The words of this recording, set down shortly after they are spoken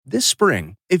This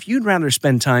spring, if you'd rather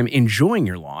spend time enjoying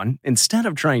your lawn instead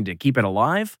of trying to keep it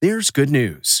alive, there's good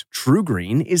news.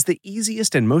 TruGreen is the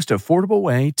easiest and most affordable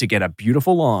way to get a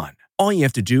beautiful lawn. All you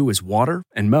have to do is water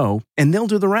and mow, and they'll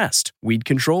do the rest. Weed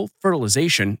control,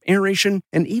 fertilization, aeration,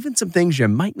 and even some things you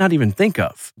might not even think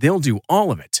of. They'll do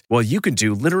all of it, while you can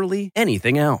do literally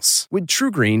anything else. With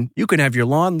TruGreen, you can have your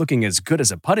lawn looking as good as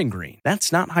a putting green.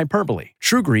 That's not hyperbole.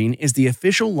 TruGreen is the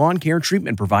official lawn care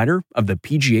treatment provider of the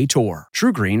PGA Tour.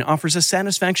 TruGreen offers a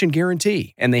satisfaction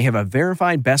guarantee, and they have a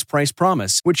verified best price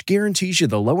promise, which guarantees you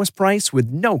the lowest price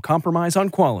with no compromise on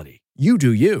quality. You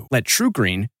do you. Let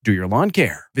TruGreen do your lawn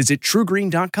care. Visit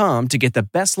TruGreen.com to get the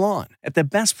best lawn at the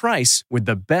best price with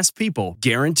the best people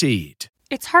guaranteed.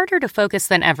 It's harder to focus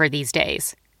than ever these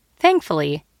days.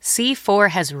 Thankfully, C4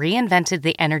 has reinvented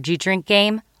the energy drink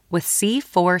game with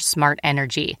C4 Smart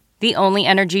Energy, the only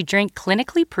energy drink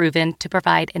clinically proven to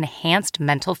provide enhanced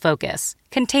mental focus,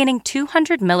 containing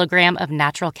 200 milligrams of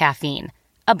natural caffeine,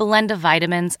 a blend of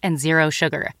vitamins, and zero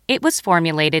sugar. It was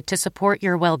formulated to support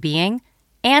your well-being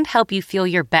and help you feel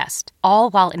your best,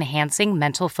 all while enhancing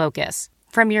mental focus.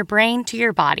 From your brain to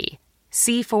your body,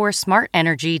 C4 Smart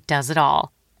Energy does it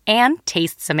all and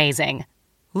tastes amazing.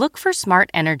 Look for Smart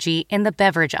Energy in the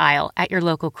beverage aisle at your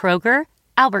local Kroger,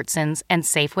 Albertsons, and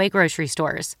Safeway grocery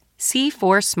stores.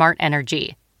 C4 Smart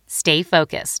Energy. Stay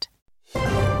focused.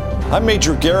 I'm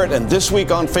Major Garrett, and this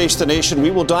week on Face the Nation,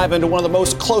 we will dive into one of the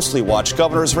most closely watched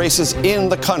governor's races in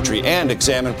the country and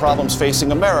examine problems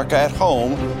facing America at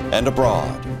home and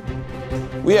abroad.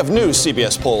 We have new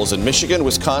CBS polls in Michigan,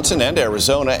 Wisconsin, and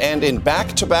Arizona, and in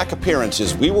back-to-back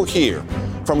appearances, we will hear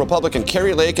from Republican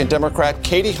Kari Lake and Democrat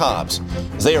Katie Hobbs.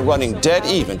 They are running dead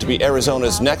even to be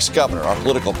Arizona's next governor. Our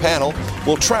political panel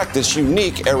will track this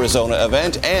unique Arizona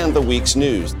event and the week's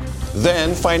news.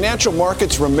 Then, financial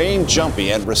markets remain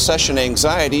jumpy and recession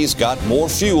anxieties got more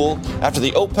fuel after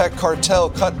the OPEC cartel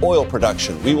cut oil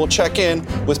production. We will check in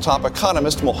with top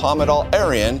economist Mohamed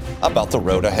Al-Arian about the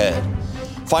road ahead.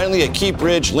 Finally, a key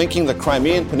bridge linking the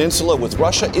Crimean Peninsula with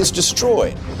Russia is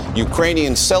destroyed.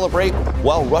 Ukrainians celebrate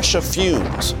while Russia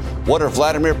fumes. What are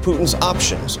Vladimir Putin's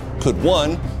options? Could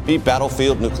one be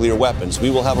battlefield nuclear weapons? We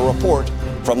will have a report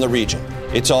from the region.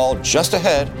 It's all just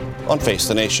ahead on Face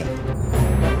the Nation.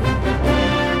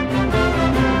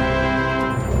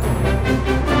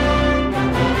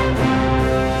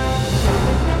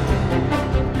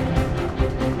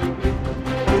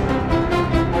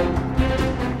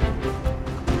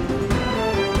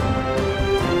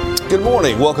 Good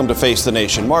morning. Welcome to Face the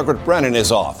Nation. Margaret Brennan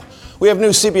is off. We have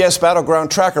new CBS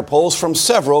Battleground Tracker polls from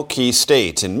several key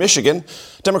states. In Michigan,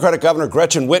 Democratic Governor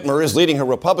Gretchen Whitmer is leading her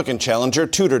Republican challenger,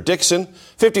 Tudor Dixon,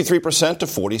 53% to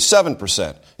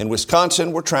 47%. In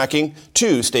Wisconsin, we're tracking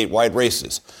two statewide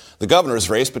races. The governor's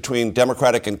race between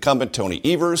Democratic incumbent Tony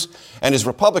Evers and his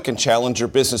Republican challenger,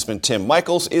 businessman Tim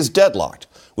Michels, is deadlocked,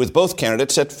 with both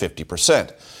candidates at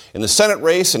 50%. In the Senate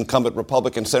race, incumbent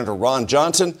Republican Senator Ron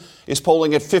Johnson is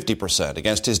polling at 50%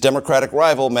 against his Democratic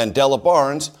rival Mandela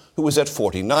Barnes, who is at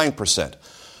 49%.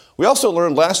 We also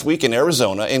learned last week in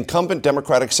Arizona, incumbent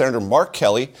Democratic Senator Mark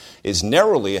Kelly is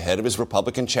narrowly ahead of his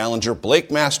Republican challenger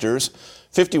Blake Masters,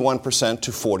 51%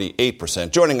 to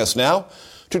 48%. Joining us now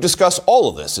to discuss all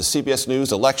of this is CBS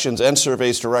News Elections and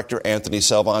Surveys Director Anthony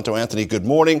Salvanto. Anthony, good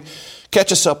morning.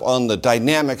 Catch us up on the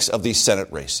dynamics of these Senate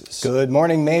races. Good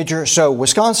morning, Major. So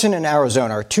Wisconsin and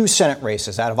Arizona are two Senate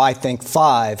races out of, I think,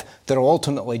 5 that will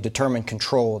ultimately determine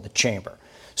control of the chamber.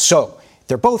 So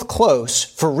they're both close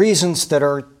for reasons that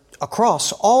are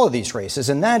across all of these races,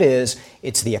 and that is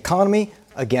it's the economy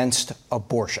against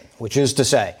abortion, which is to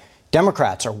say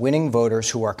Democrats are winning voters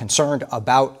who are concerned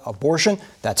about abortion.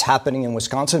 That's happening in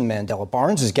Wisconsin. Mandela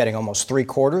Barnes is getting almost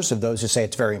 3/4 of those who say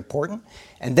it's very important.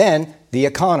 And then the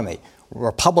economy.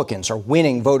 Republicans are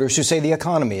winning voters who say the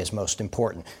economy is most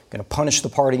important, going to punish the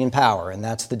party in power, and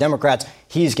that's the Democrats.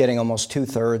 He's getting almost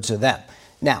 2/3 of them.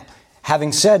 Now,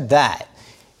 having said that,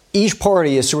 each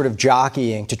party is sort of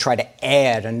jockeying to try to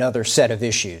add another set of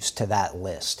issues to that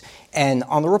list. And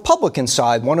on the Republican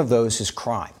side, one of those is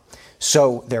crime.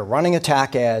 So they're running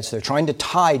attack ads. They're trying to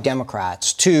tie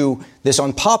Democrats to this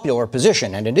unpopular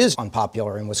position, and it is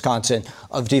unpopular in Wisconsin,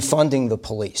 of defunding the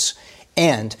police.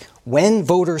 And when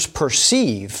voters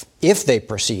perceive, if they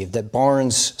perceive that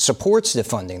Barnes supports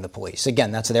defunding the police,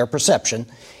 again, that's their perception,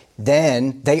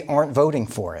 then they aren't voting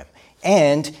for him.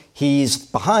 And he's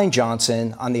behind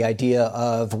Johnson on the idea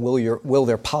of will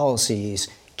their policies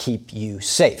keep you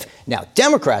safe. Now,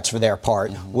 Democrats, for their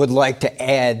part, would like to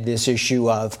add this issue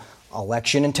of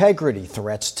election integrity,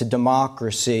 threats to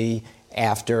democracy,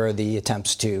 after the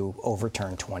attempts to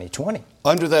overturn 2020.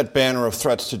 Under that banner of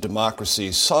threats to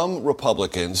democracy, some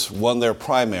Republicans won their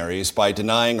primaries by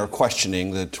denying or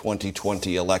questioning the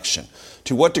 2020 election.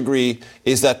 To what degree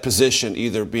is that position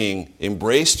either being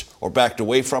embraced or backed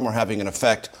away from or having an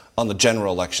effect on the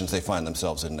general elections they find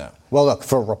themselves in now? Well, look,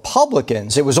 for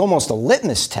Republicans, it was almost a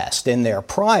litmus test in their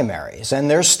primaries, and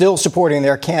they're still supporting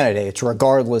their candidates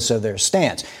regardless of their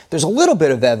stance. There's a little bit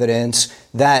of evidence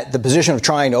that the position of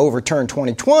trying to overturn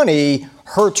 2020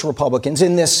 hurts Republicans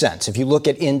in this sense. If you look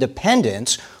at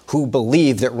independents who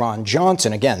believe that Ron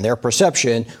Johnson, again, their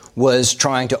perception was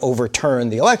trying to overturn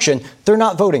the election, they're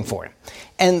not voting for him.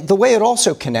 And the way it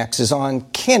also connects is on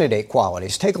candidate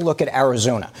qualities. Take a look at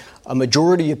Arizona. A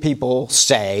majority of people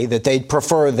say that they'd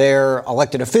prefer their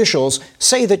elected officials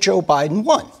say that Joe Biden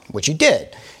won, which he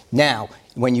did. Now,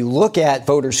 when you look at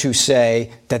voters who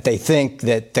say that they think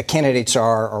that the candidates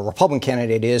are, or Republican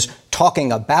candidate is,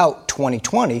 talking about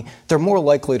 2020, they're more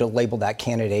likely to label that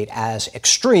candidate as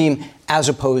extreme as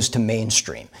opposed to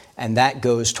mainstream. And that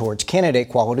goes towards candidate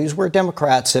qualities where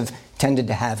Democrats have tended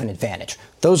to have an advantage.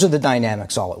 Those are the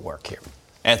dynamics all at work here.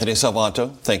 Anthony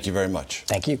Salvanto, thank you very much.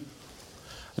 Thank you.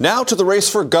 Now to the race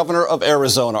for governor of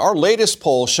Arizona. Our latest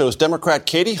poll shows Democrat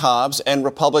Katie Hobbs and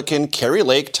Republican Kari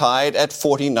Lake tied at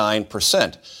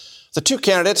 49%. The two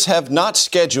candidates have not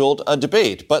scheduled a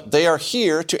debate, but they are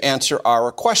here to answer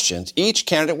our questions. Each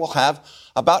candidate will have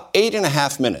about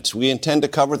 8.5 minutes. We intend to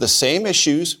cover the same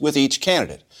issues with each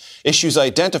candidate. Issues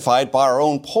identified by our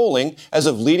own polling as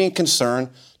of leading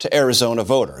concern to Arizona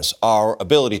voters. Our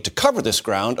ability to cover this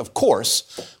ground, of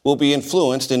course, will be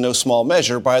influenced in no small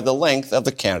measure by the length of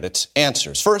the candidates'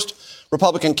 answers. First,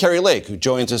 Republican Kari Lake, who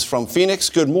joins us from Phoenix.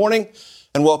 Good morning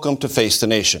and welcome to Face the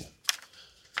Nation.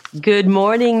 Good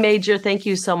morning, Major. Thank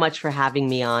you so much for having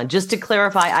me on. Just to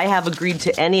clarify, I have agreed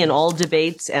to any and all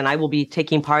debates, and I will be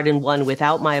taking part in one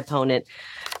without my opponent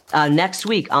next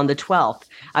week on the 12th.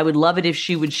 I would love it if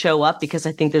she would show up because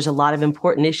I think there's a lot of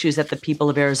important issues that the people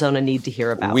of Arizona need to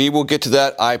hear about. We will get to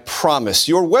that, I promise.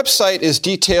 Your website is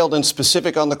detailed and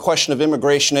specific on the question of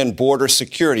immigration and border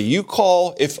security. You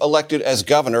call, if elected as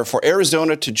governor, for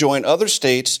Arizona to join other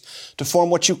states to form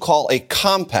what you call a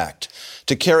compact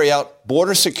to carry out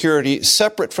border security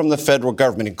separate from the federal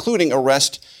government, including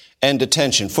arrest and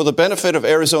detention. For the benefit of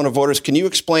Arizona voters, can you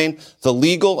explain the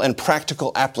legal and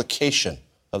practical application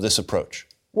of this approach?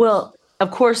 Well, of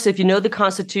course, if you know the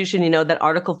Constitution, you know that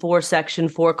Article 4, Section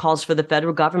 4 calls for the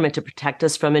federal government to protect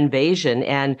us from invasion.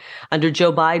 And under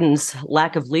Joe Biden's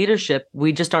lack of leadership,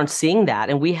 we just aren't seeing that.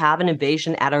 And we have an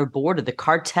invasion at our border. The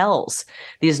cartels,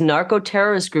 these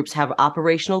narco-terrorist groups have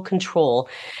operational control,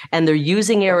 and they're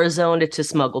using Arizona to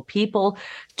smuggle people,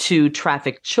 to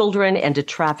traffic children, and to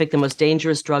traffic the most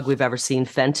dangerous drug we've ever seen,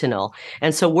 fentanyl.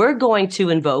 And so we're going to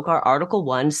invoke our Article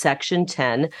 1, Section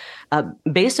 10,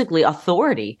 basically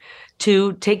authority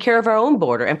to take care of our own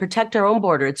border and protect our own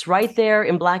border. It's right there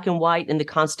in black and white in the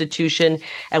Constitution,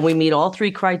 and we meet all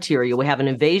three criteria. We have an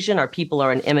invasion, our people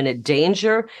are in imminent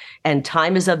danger, and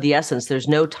time is of the essence. There's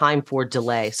no time for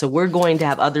delay. So we're going to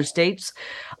have other states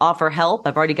offer help.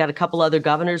 I've already got a couple other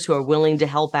governors who are willing to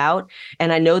help out.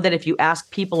 And I know that if you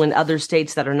ask people in other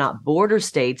states that are not border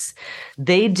states,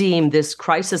 they deem this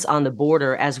crisis on the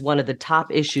border as one of the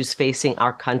top issues facing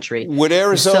our country. Would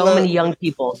Arizona, so many young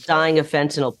people dying of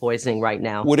fentanyl poisoning right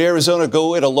now. Would Arizona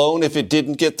go it alone if it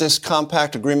didn't get this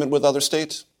compact agreement with other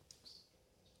states?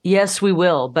 Yes, we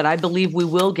will, but I believe we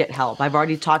will get help. I've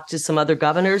already talked to some other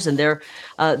governors, and they're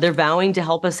vowing to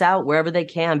help us out wherever they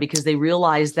can because they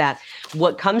realize that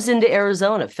what comes into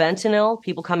Arizona, fentanyl,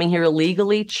 people coming here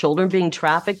illegally, children being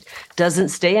trafficked, doesn't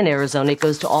stay in Arizona. It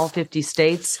goes to all 50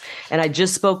 states. And I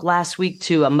just spoke last week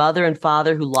to a mother and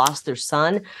father who lost their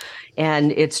son.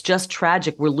 And it's just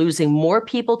tragic. We're losing more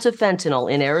people to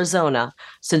fentanyl in Arizona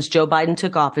since Joe Biden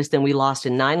took office than we lost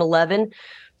in 9/11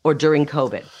 or during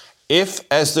COVID. If,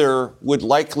 as there would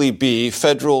likely be,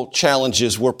 federal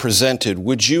challenges were presented,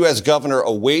 would you as governor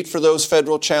await for those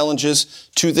federal challenges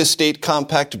to this state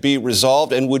compact to be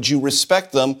resolved? And would you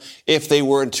respect them if they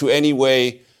were to any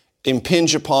way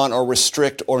impinge upon or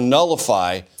restrict or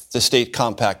nullify the state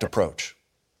compact approach?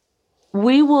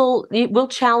 We'll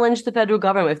challenge the federal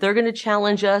government. If they're going to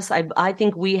challenge us, I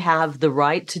think we have the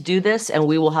right to do this, and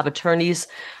we will have attorneys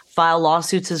file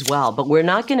lawsuits as well. But we're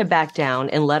not going to back down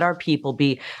and let our people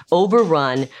be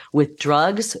overrun with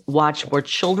drugs, watch more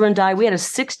children die. We had a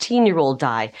 16-year-old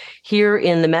die here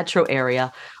in the metro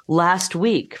area last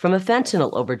week from a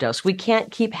fentanyl overdose. We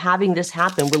can't keep having this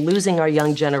happen. We're losing our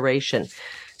young generation.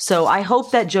 So I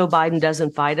hope that Joe Biden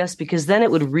doesn't fight us, because then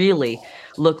it would really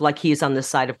look like he's on the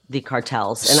side of the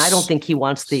cartels. And I don't think he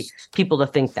wants the people to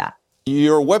think that.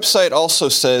 Your website also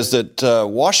says that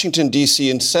Washington,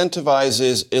 D.C.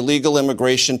 incentivizes illegal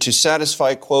immigration to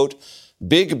satisfy, quote,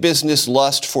 big business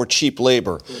lust for cheap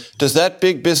labor. Does that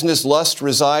big business lust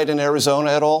reside in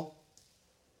Arizona at all?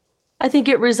 I think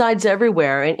it resides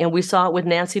everywhere. And we saw it with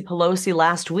Nancy Pelosi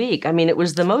last week. I mean, it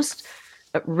was the most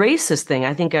racist thing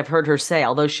I think I've heard her say,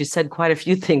 although she said quite a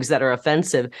few things that are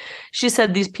offensive. She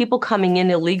said these people coming in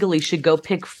illegally should go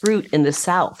pick fruit in the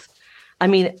South. I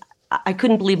mean, I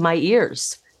couldn't believe my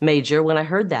ears, Major, when I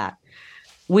heard that.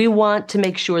 We want to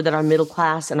make sure that our middle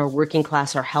class and our working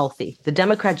class are healthy. The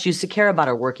Democrats used to care about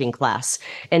our working class,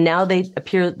 and now they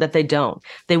appear that they don't.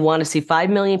 They want to see 5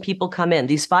 million people come in.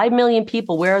 These 5 million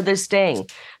people, where are they staying?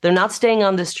 They're not staying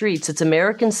on the streets. It's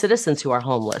American citizens who are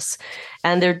homeless,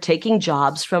 and they're taking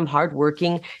jobs from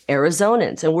hardworking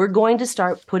Arizonans. And we're going to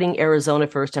start putting Arizona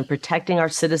first and protecting our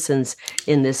citizens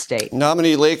in this state.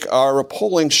 Nominee Lake, our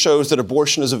polling shows that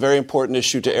abortion is a very important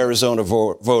issue to Arizona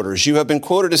voters. You have been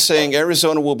quoted as saying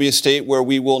Arizona will be a state where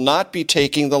we will not be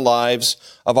taking the lives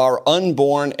of our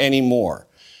unborn anymore.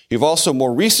 You've also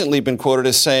more recently been quoted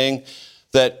as saying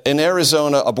that in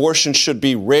Arizona, abortion should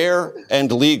be rare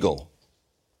and legal.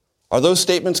 Are those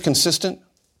statements consistent?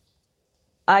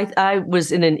 I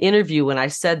was in an interview when I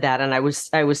said that, and I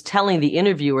was telling the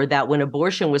interviewer that when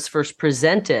abortion was first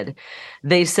presented,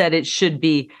 they said it should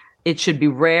be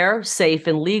rare, safe,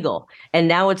 and legal. And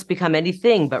now it's become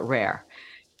anything but rare.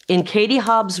 In Katie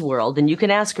Hobbs' world, and you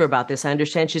can ask her about this, I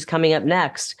understand she's coming up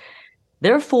next,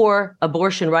 they're for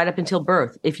abortion right up until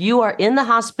birth. If you are in the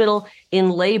hospital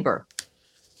in labor,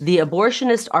 the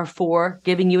abortionists are for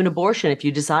giving you an abortion if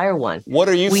you desire one. What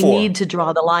are you for? We need to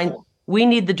draw the line. We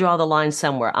need to draw the line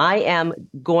somewhere. I am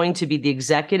going to be the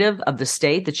executive of the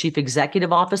state, the chief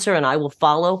executive officer, and I will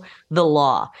follow the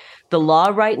law. The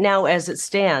law right now, as it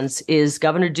stands, is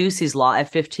Governor Ducey's law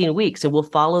at 15 weeks, and we'll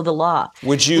follow the law.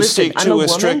 Would you seek to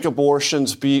restrict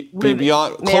abortions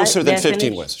beyond closer than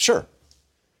 15 weeks? Sure.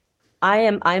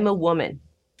 I'm a woman.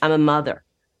 I'm a mother.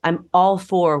 I'm all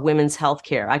for women's health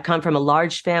care. I come from a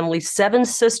large family, 7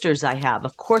 sisters I have.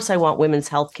 Of course, I want women's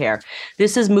health care.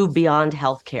 This has moved beyond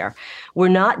health care. We're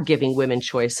not giving women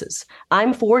choices.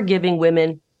 I'm for giving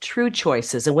women true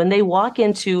choices. And when they walk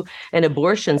into an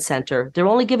abortion center, they're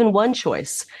only given one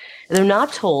choice. They're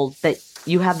not told that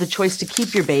you have the choice to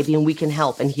keep your baby and we can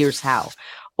help, and here's how.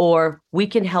 Or we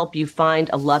can help you find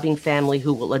a loving family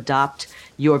who will adopt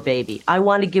your baby. I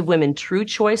want to give women true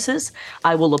choices.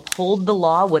 I will uphold the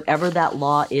law, whatever that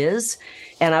law is.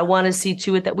 And I want to see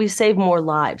to it that we save more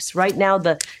lives. Right now,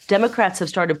 the Democrats have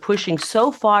started pushing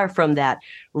so far from that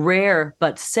rare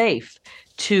but safe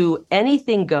to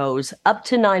anything goes up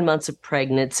to 9 months of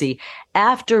pregnancy,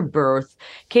 after birth.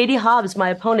 Katie Hobbs, my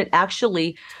opponent,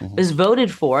 actually is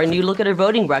voted for, and you look at her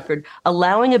voting record,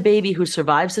 allowing a baby who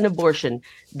survives an abortion,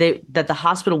 that the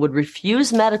hospital would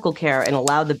refuse medical care and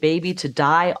allow the baby to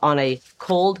die on a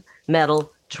cold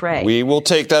metal tray. We will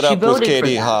take that up with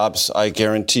Katie Hobbs, I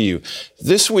guarantee you.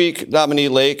 This week, Nominee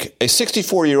Lake, a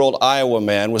 64-year-old Iowa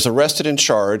man was arrested and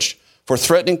charged for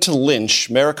threatening to lynch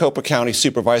Maricopa County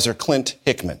Supervisor Clint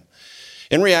Hickman.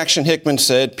 In reaction, Hickman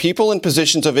said, people in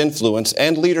positions of influence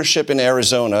and leadership in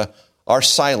Arizona are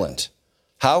silent.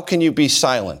 How can you be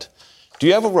silent? Do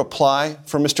you have a reply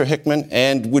for Mr. Hickman?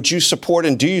 And would you support,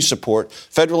 and do you support,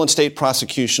 federal and state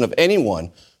prosecution of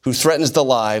anyone who threatens the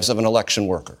lives of an election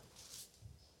worker?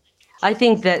 I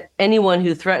think that anyone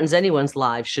who threatens anyone's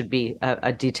lives should be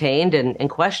detained and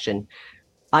questioned.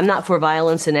 I'm not for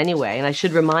violence in any way. And I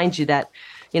should remind you that,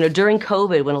 during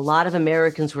COVID, when a lot of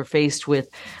Americans were faced with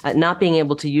not being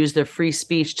able to use their free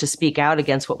speech to speak out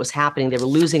against what was happening, they were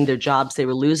losing their jobs, they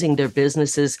were losing their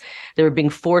businesses, they were being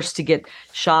forced to get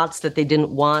shots that they didn't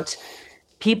want.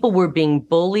 People were being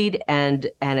bullied and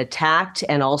attacked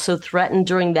and also threatened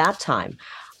during that time.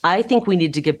 I think we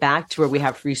need to get back to where we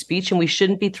have free speech and we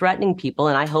shouldn't be threatening people.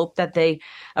 And I hope that they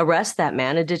arrest that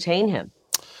man and detain him.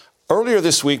 Earlier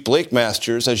this week, Blake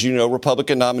Masters, as you know,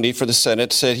 Republican nominee for the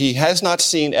Senate, said he has not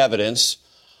seen evidence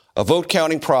of vote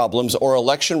counting problems or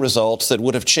election results that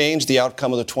would have changed the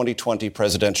outcome of the 2020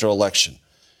 presidential election.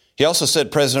 He also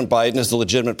said President Biden is the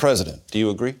legitimate president. Do you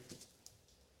agree?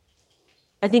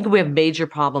 I think we have major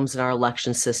problems in our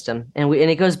election system. And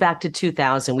it goes back to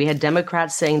 2000. We had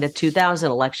Democrats saying that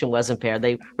 2000 election wasn't fair.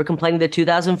 They were complaining the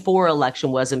 2004 election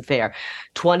wasn't fair.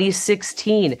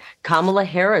 2016, Kamala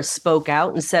Harris spoke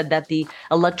out and said that the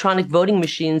electronic voting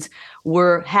machines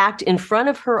were hacked in front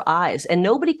of her eyes, and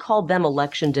nobody called them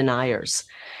election deniers.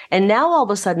 And now all of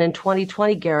a sudden in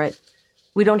 2020, Garrett,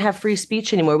 we don't have free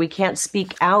speech anymore. We can't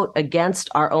speak out against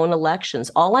our own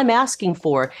elections. All I'm asking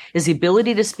for is the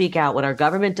ability to speak out. When our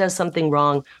government does something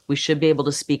wrong, we should be able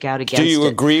to speak out against it. Do you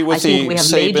agree with the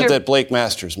statement that Blake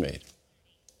Masters made?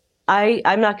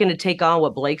 I'm not going to take on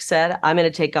what Blake said. I'm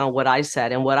going to take on what I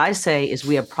said. And what I say is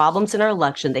we have problems in our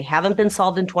election. They haven't been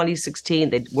solved in 2016.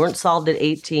 They weren't solved in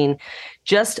 2018.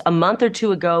 Just a month or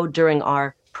two ago during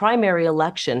our primary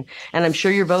election, and I'm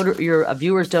sure your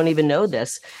viewers don't even know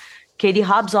this, Katie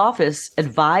Hobbs' office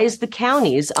advised the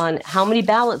counties on how many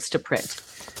ballots to print.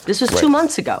 This was 2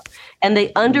 months ago. And they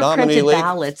underprinted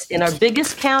ballots in our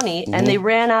biggest county, and they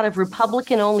ran out of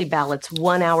Republican-only ballots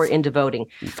 1 hour into voting.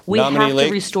 We have to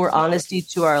restore honesty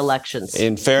to our elections.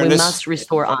 In fairness, we must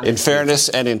restore honesty. In fairness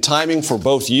and in timing for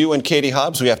both you and Katie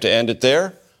Hobbs, we have to end it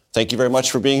there. Thank you very much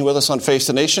for being with us on Face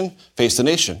the Nation. Face the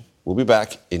Nation. We'll be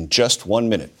back in just 1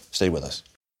 minute. Stay with us.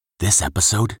 This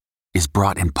episode is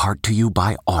brought in part to you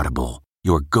by Audible,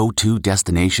 your go-to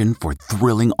destination for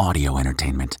thrilling audio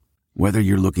entertainment. Whether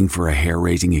you're looking for a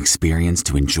hair-raising experience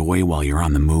to enjoy while you're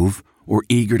on the move or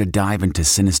eager to dive into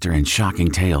sinister and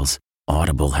shocking tales,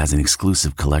 Audible has an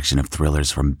exclusive collection of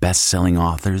thrillers from best-selling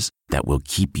authors that will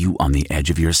keep you on the edge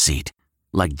of your seat.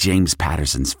 Like James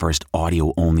Patterson's first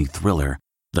audio-only thriller,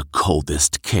 The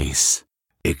Coldest Case.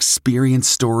 Experience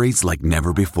stories like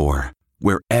never before,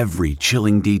 where every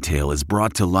chilling detail is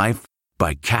brought to life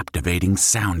by captivating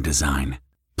sound design.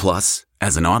 Plus,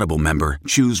 as an Audible member,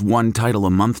 choose one title a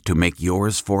month to make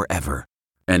yours forever.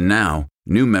 And now,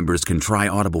 new members can try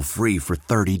Audible free for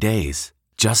 30 days.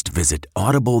 Just visit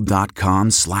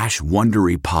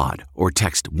audible.com/WonderyPod or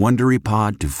text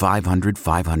WonderyPod to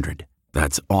 500-500.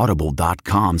 That's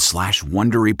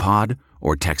audible.com/WonderyPod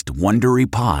or text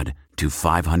WonderyPod to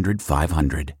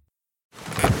 500-500.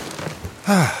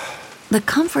 The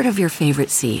comfort of your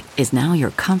favorite seat is now your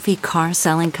comfy car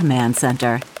selling command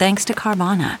center, thanks to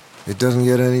Carvana. It doesn't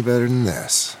get any better than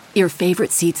this. Your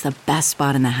favorite seat's the best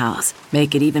spot in the house.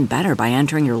 Make it even better by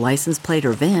entering your license plate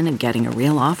or VIN and getting a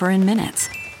real offer in minutes.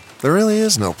 There really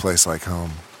is no place like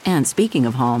home. And speaking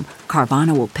of home,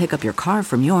 Carvana will pick up your car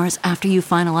from yours after you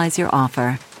finalize your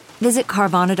offer. Visit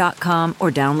Carvana.com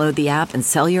or download the app and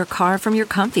sell your car from your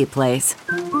comfy place.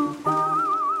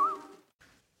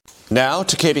 Now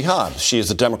to Katie Hobbs. She is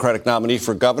the Democratic nominee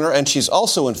for governor, and she's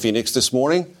also in Phoenix this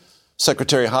morning.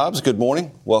 Secretary Hobbs, good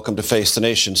morning. Welcome to Face the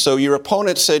Nation. So your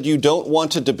opponent said you don't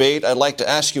want to debate. I'd like to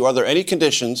ask you, are there any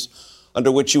conditions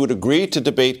under which you would agree to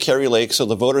debate Kari Lake so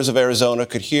the voters of Arizona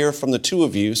could hear from the two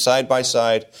of you side by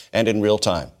side and in real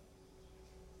time?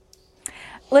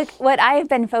 Look, what I have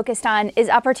been focused on is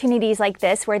opportunities like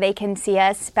this where they can see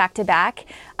us back to back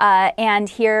and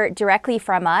hear directly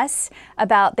from us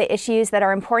about the issues that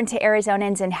are important to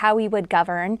Arizonans and how we would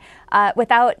govern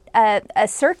without a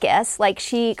circus like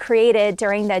she created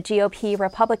during the GOP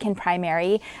Republican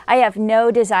primary. I have no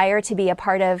desire to be a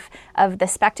part of the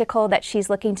spectacle that she's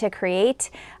looking to create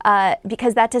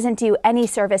because that doesn't do any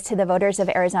service to the voters of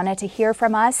Arizona to hear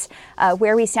from us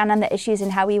where we stand on the issues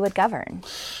and how we would govern.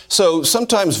 So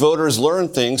sometimes voters learn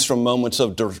things from moments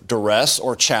of duress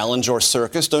or challenge or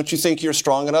circus. Don't you think you're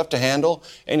strong enough to handle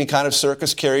any kind of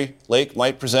circus Kari Lake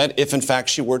might present if, in fact,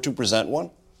 she were to present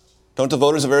one? Don't the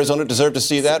voters of Arizona deserve to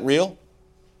see that real?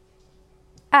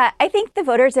 I think the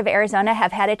voters of Arizona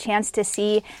have had a chance to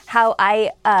see how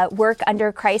I work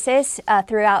under crisis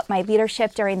throughout my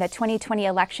leadership during the 2020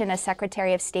 election as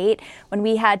Secretary of State, when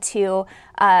we had to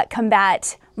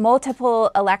combat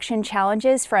multiple election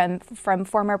challenges from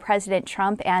former President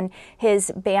Trump and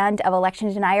his band of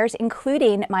election deniers,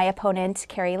 including my opponent,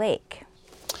 Kari Lake.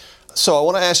 So I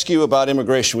want to ask you about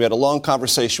immigration. We had a long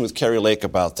conversation with Kari Lake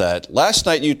about that. Last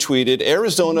night you tweeted,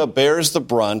 Arizona bears the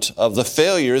brunt of the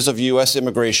failures of U.S.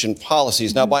 immigration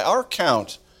policies. Now, by our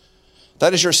count,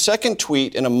 that is your second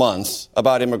tweet in a month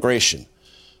about immigration.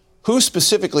 Who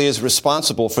specifically is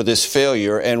responsible for this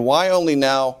failure, and why only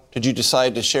now did you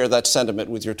decide to share that sentiment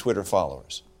with your Twitter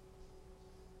followers?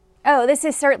 Oh, this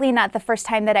is certainly not the first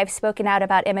time that I've spoken out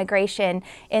about immigration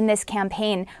in this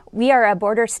campaign. We are a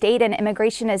border state, and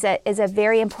immigration is a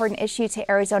very important issue to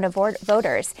Arizona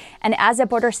voters. And as a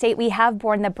border state, we have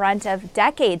borne the brunt of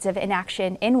decades of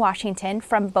inaction in Washington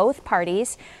from both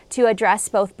parties to address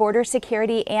both border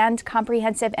security and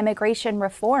comprehensive immigration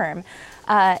reform.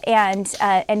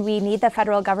 And we need the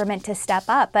federal government to step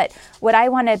up. But what I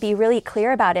want to be really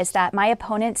clear about is that my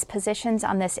opponent's positions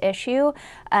on this issue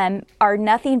are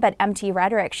nothing but empty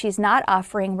rhetoric. She's not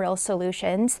offering real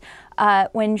solutions.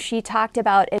 When she talked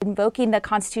about invoking the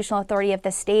constitutional authority of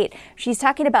the state, she's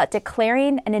talking about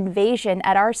declaring an invasion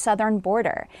at our southern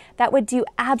border. That would do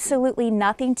absolutely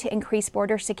nothing to increase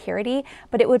border security,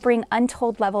 but it would bring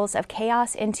untold levels levels of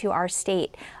chaos into our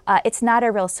state. It's not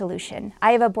a real solution.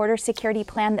 I have a border security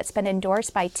plan that's been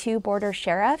endorsed by 2 border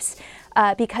sheriffs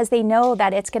because they know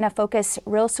that it's going to focus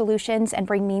real solutions and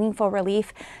bring meaningful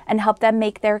relief and help them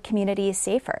make their communities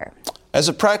safer. As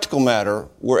a practical matter,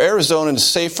 were Arizonans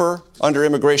safer under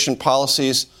immigration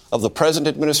policies of the present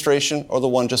administration or the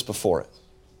one just before it?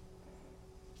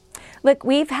 Look,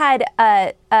 we've had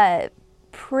a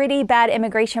pretty bad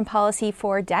immigration policy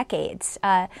for decades.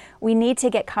 We need to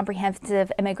get comprehensive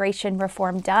immigration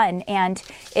reform done, and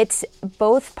it's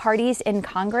both parties in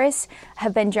Congress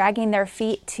have been dragging their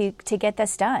feet to get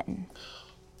this done.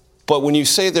 But when you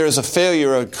say there is a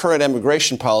failure of current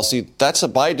immigration policy, that's a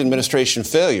Biden administration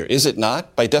failure, is it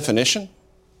not, by definition?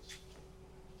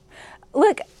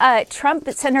 Look, Trump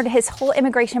centered his whole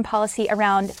immigration policy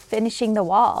around finishing the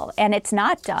wall, and it's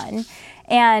not done.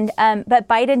 And but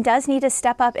Biden does need to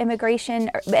step up immigration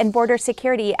and border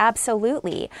security.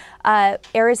 Absolutely,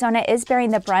 Arizona is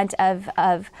bearing the brunt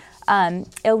of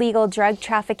illegal drug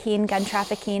trafficking, gun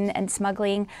trafficking, and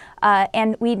smuggling.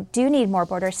 And we do need more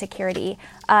border security.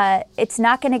 It's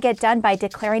not going to get done by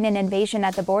declaring an invasion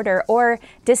at the border or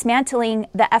dismantling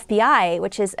the FBI,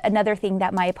 which is another thing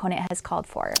that my opponent has called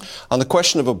for. On the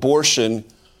question of abortion,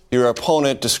 your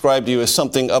opponent described you as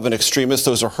something of an extremist.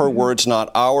 Those are her words,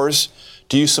 not ours.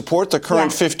 Do you support the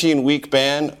current 15-week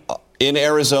ban in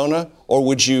Arizona, or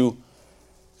would you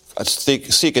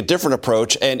seek a different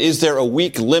approach? And is there a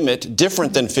week limit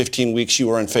different than 15 weeks you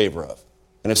are in favor of?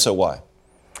 And if so, why?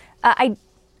 I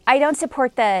don't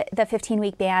support the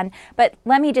 15-week ban, but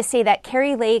let me just say that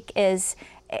Kari Lake is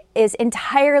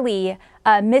entirely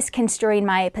misconstruing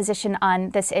my position on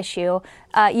this issue.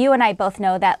 You and I both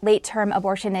know that late-term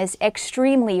abortion is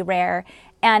extremely rare,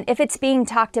 and if it's being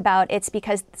talked about, it's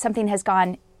because something has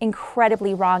gone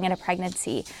incredibly wrong in a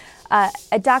pregnancy.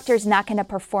 A doctor's not going to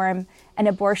perform an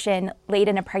abortion late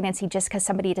in a pregnancy just because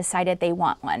somebody decided they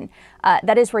want one.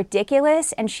 That is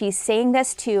ridiculous, and she's saying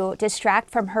this to distract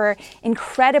from her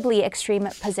incredibly extreme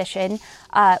position,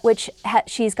 which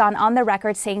she's gone on the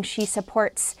record saying she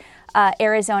supports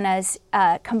Arizona's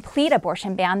complete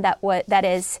abortion ban that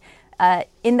is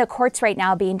in the courts right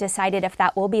now being decided if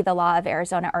that will be the law of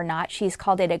Arizona or not. She's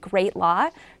called it a great law.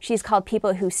 She's called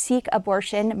people who seek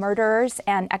abortion murderers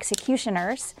and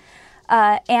executioners.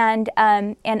 And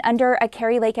under a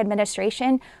Kari Lake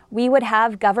administration, we would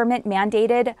have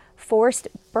government-mandated forced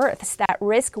births that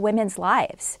risk women's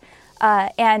lives.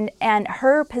 And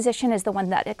her position is the one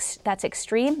that's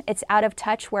extreme. It's out of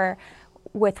touch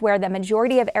with where the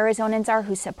majority of Arizonans are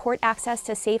who support access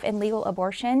to safe and legal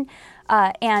abortion.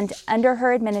 And under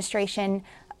her administration,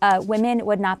 women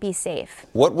would not be safe.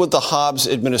 What would the Hobbs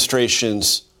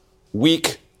administration's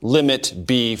week limit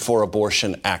be for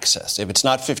abortion access? If it's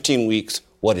not 15 weeks,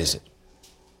 what is it?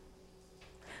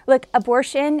 Look,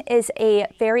 abortion is a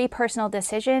very personal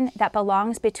decision that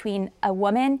belongs between a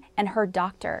woman and her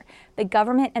doctor. The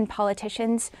government and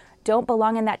politicians don't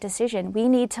belong in that decision. We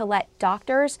need to let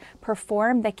doctors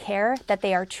perform the care that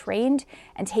they are trained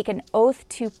and take an oath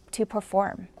to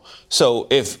perform. So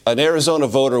if an Arizona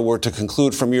voter were to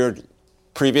conclude from your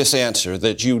previous answer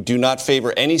that you do not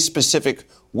favor any specific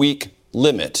week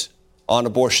limit on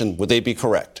abortion, would they be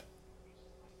correct?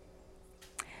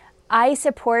 I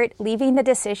support leaving the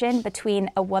decision between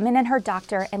a woman and her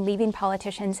doctor and leaving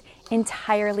politicians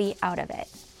entirely out of it.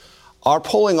 Our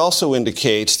polling also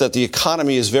indicates that the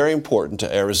economy is very important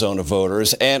to Arizona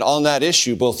voters. And on that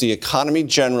issue, both the economy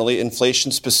generally,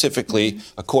 inflation specifically,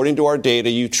 according to our data,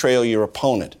 you trail your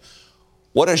opponent.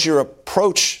 What is your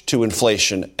approach to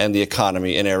inflation and the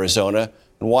economy in Arizona?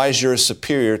 And why is yours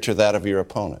superior to that of your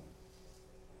opponent?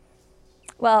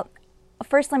 Well,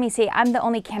 first, let me say I'm the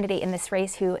only candidate in this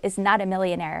race who is not a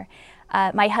millionaire.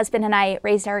 My husband and I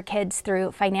raised our kids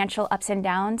through financial ups and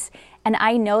downs, and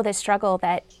I know the struggle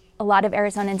that a lot of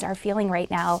Arizonans are feeling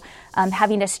right now,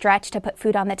 having to stretch to put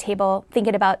food on the table,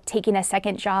 thinking about taking a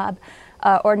second job,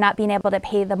 or not being able to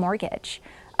pay the mortgage.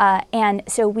 And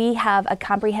so we have a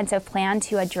comprehensive plan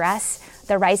to address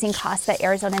the rising costs that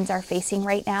Arizonans are facing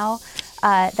right now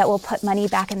that will put money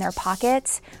back in their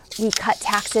pockets. We cut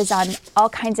taxes on all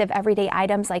kinds of everyday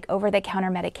items like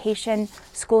over-the-counter medication,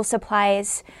 school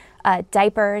supplies,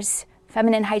 diapers,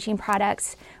 feminine hygiene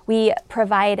products. We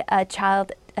provide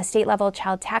a state-level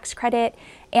child tax credit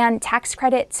and tax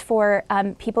credits for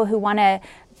people who want to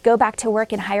go back to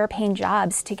work in higher paying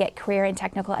jobs to get career and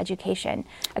technical education.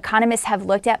 Economists have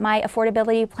looked at my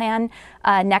affordability plan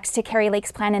next to Kari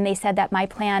Lake's plan, and they said that my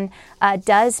plan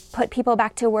does put people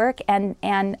back to work and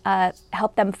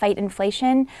help them fight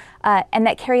inflation, and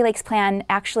that Kari Lake's plan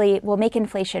actually will make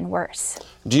inflation worse.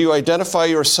 Do you identify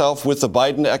yourself with the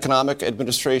Biden economic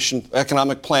administration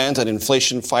economic plans and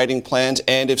inflation fighting plans?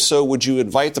 And if so, would you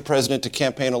invite the president to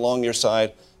campaign along your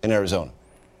side in Arizona?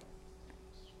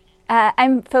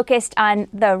 I'm focused on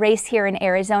the race here in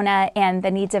Arizona and the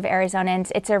needs of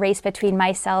Arizonans. It's a race between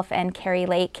myself and Kari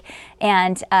Lake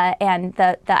and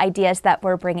the ideas that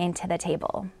we're bringing to the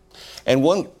table. And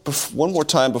one more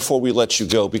time before we let you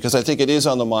go, because I think it is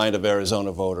on the mind of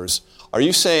Arizona voters. Are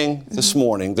you saying this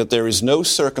morning that there is no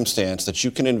circumstance that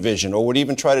you can envision or would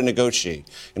even try to negotiate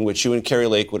in which you and Kari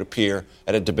Lake would appear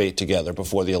at a debate together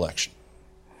before the election?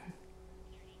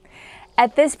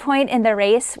 At this point in the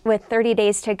race, with 30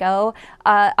 days to go,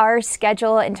 our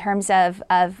schedule in terms of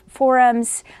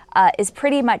forums is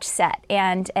pretty much set.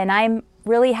 And I'm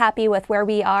really happy with where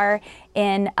we are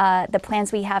in the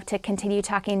plans we have to continue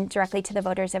talking directly to the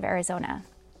voters of Arizona.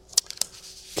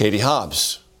 Katie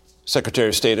Hobbs, Secretary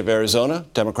of State of Arizona,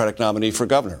 Democratic nominee for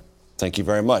governor. Thank you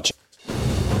very much.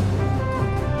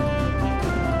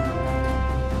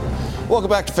 Welcome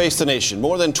back to Face the Nation.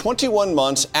 More than 21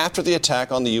 months after the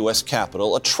attack on the U.S.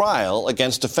 Capitol, a trial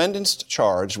against defendants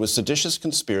charged with seditious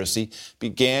conspiracy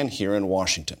began here in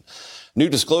Washington. New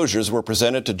disclosures were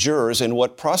presented to jurors in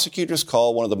what prosecutors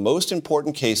call one of the most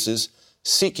important cases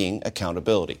seeking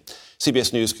accountability.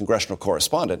 CBS News congressional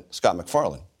correspondent Scott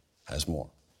MacFarlane has more.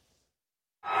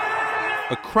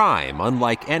 A crime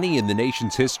unlike any in the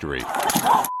nation's history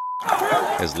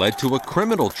has led to a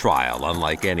criminal trial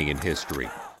unlike any in history.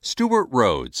 Stewart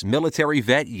Rhodes, military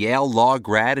vet, Yale law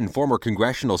grad, and former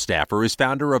congressional staffer, is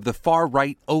founder of the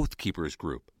far-right Oath Keepers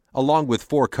Group. Along with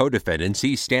 4 co-defendants,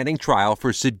 he's standing trial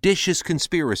for seditious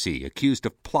conspiracy, accused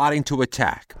of plotting to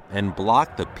attack and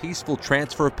block the peaceful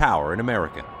transfer of power in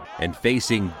America, and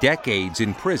facing decades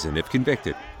in prison if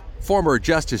convicted. Former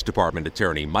Justice Department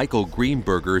attorney Michael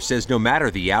Greenberger says no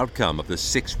matter the outcome of the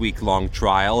 6-week-long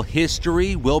trial,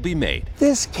 history will be made.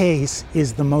 This case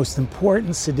is the most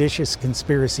important seditious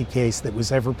conspiracy case that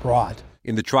was ever brought.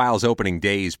 In the trial's opening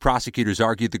days, prosecutors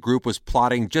argued the group was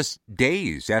plotting just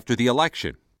days after the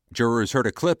election. Jurors heard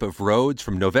a clip of Rhodes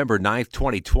from November 9,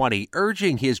 2020,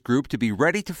 urging his group to be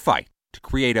ready to fight to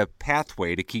create a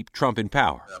pathway to keep Trump in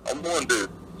power. I'm willing to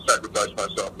sacrifice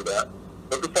myself for that.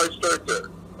 But the fight starts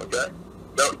there. Okay?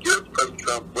 Now, give President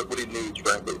Trump what he needs,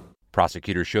 frankly.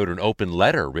 Prosecutors showed an open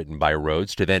letter written by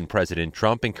Rhodes to then-President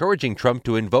Trump, encouraging Trump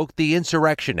to invoke the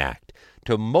Insurrection Act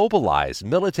to mobilize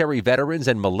military veterans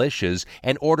and militias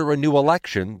and order a new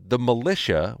election the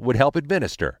militia would help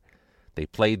administer. They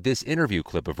played this interview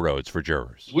clip of Rhodes for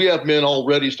jurors. We have men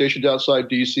already stationed outside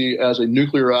D.C. as a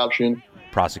nuclear option.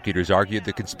 Prosecutors argued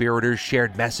the conspirators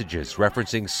shared messages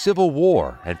referencing civil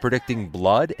war and predicting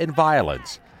blood and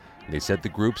violence. They said the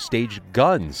group staged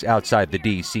guns outside the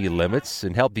D.C. limits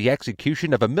and helped the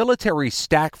execution of a military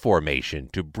stack formation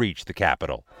to breach the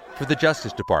Capitol. For the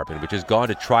Justice Department, which has gone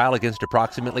to trial against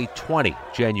approximately 20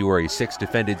 January 6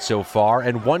 defendants so far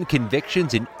and won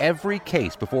convictions in every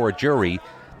case before a jury,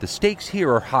 the stakes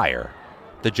here are higher.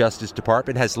 The Justice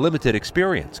Department has limited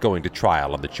experience going to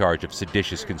trial on the charge of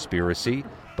seditious conspiracy,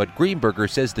 but Greenberger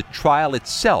says the trial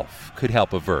itself could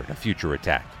help avert a future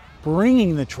attack.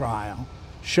 Bringing the trial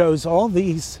shows all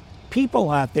these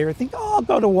people out there think, oh, I'll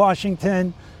go to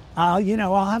Washington,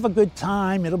 I'll have a good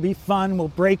time, it'll be fun, we'll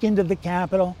break into the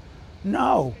Capitol.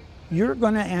 No, you're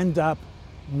going to end up,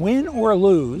 win or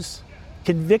lose,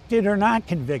 convicted or not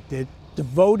convicted,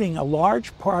 devoting a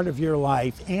large part of your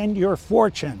life and your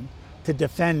fortune to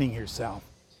defending yourself.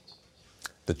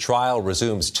 The trial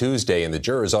resumes Tuesday, and the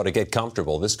jurors ought to get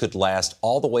comfortable. This could last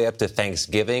all the way up to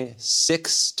Thanksgiving.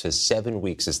 6 to 7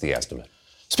 weeks is the estimate.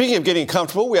 Speaking of getting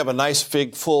comfortable, we have a nice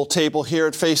big full table here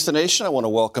at Face the Nation. I want to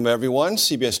welcome everyone.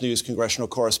 CBS News congressional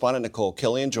correspondent Nicole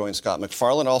Killion joins Scott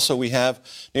MacFarlane. Also, we have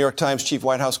New York Times chief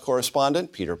White House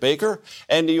correspondent Peter Baker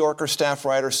and New Yorker staff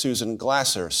writer Susan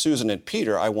Glasser. Susan and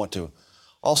Peter, I want to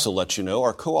also let you know,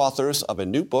 are co-authors of a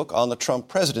new book on the Trump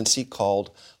presidency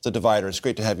called The Divider. It's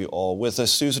great to have you all with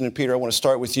us. Susan and Peter, I want to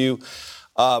start with you.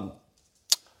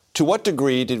 To what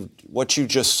degree did what you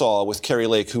just saw with Kari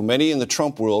Lake, who many in the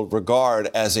Trump world regard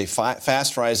as a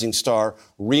fast-rising star,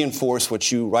 reinforce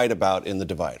what you write about in The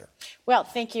Divider? Well,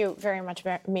 thank you very much,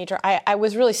 Major. I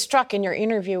was really struck in your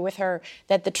interview with her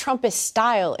that the Trumpist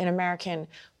style in American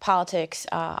politics,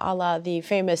 a la the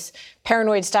famous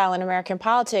paranoid style in American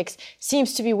politics,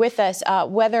 seems to be with us.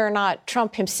 Whether or not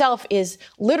Trump himself is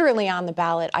literally on the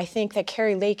ballot, I think that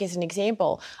Kari Lake is an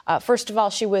example. First of all,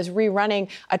 she was rerunning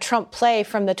a Trump play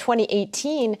from the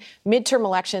 2018 midterm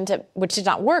elections, which did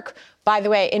not work, by the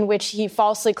way, in which he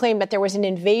falsely claimed that there was an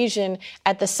invasion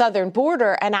at the southern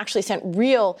border and actually sent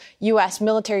real U.S.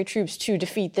 military troops to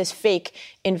defeat this fake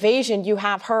invasion. You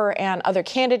have her and other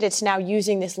candidates now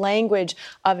using this language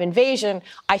of invasion.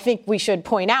 I think we should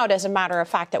point out, as a matter of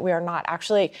fact, that we are not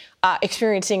actually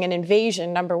experiencing an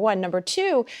invasion, number one. Number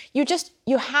two,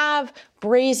 you have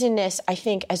brazenness, I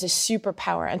think, as a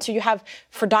superpower. And so you have,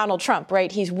 for Donald Trump,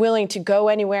 right, he's willing to go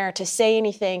anywhere, to say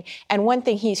anything. And one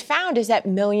thing he's found is that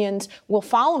millions will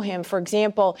follow him. For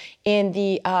example, in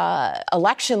the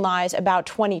election lies about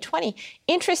 2020.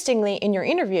 Interestingly, in your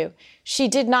interview,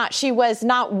 she was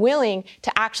not willing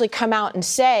to actually come out and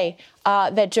say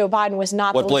that Joe Biden was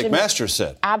not what Blake Masters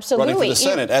said. Absolutely. Running for the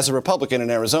Senate as a Republican in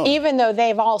Arizona. Even though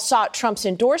they've all sought Trump's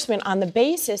endorsement on the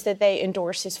basis that they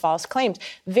endorse his false claims.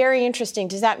 Very interesting.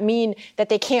 Does that mean that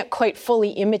they can't quite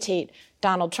fully imitate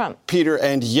Donald Trump? Peter,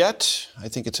 and yet, I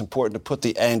think it's important to put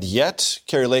the and yet.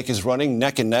 Kari Lake is running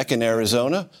neck and neck in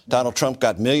Arizona. Donald Trump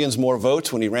got millions more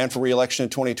votes when he ran for re-election in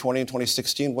 2020 and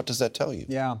 2016. What does that tell you?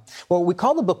 Yeah. Well, we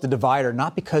call the book The Divider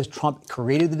not because Trump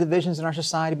created the divisions in our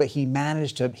society, but he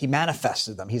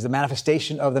manifested them. He's the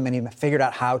manifestation of them, and he figured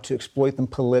out how to exploit them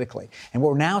politically. And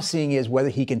what we're now seeing is whether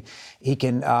he can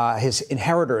his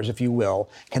inheritors, if you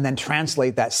will, can then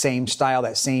translate that same style,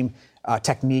 that same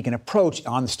technique and approach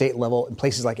on the state level in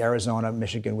places like Arizona,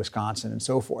 Michigan, Wisconsin, and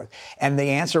so forth. And the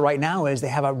answer right now is they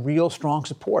have a real strong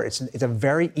support. It's a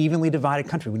very evenly divided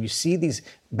country. When you see these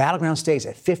battleground states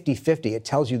at 50-50, it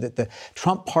tells you that the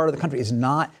Trump part of the country is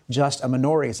not just a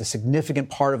minority. It's a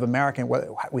significant part of America.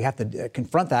 And we have to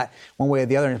confront that one way or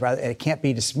the other. And it can't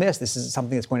be dismissed. This is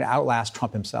something that's going to outlast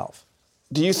Trump himself.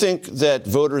 Do you think that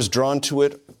voters drawn to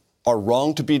it are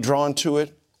wrong to be drawn to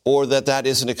it? Or that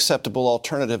is an acceptable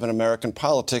alternative in American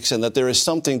politics and that there is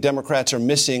something Democrats are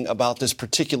missing about this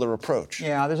particular approach?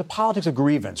 Yeah, there's a politics of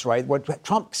grievance, right? What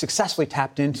Trump successfully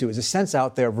tapped into is a sense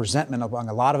out there of resentment among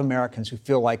a lot of Americans who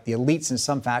feel like the elites in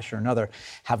some fashion or another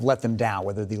have let them down,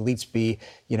 whether the elites be,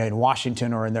 in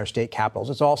Washington or in their state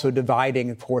capitals. It's also dividing,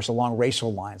 of course, along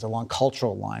racial lines, along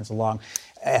cultural lines, along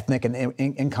ethnic and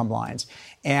income lines.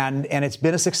 And it's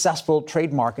been a successful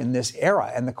trademark in this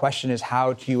era. And the question is,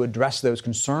 how do you address those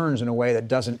concerns in a way that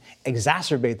doesn't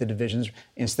exacerbate the divisions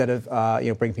instead of,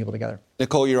 bring people together?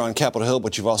 Nicole, you're on Capitol Hill,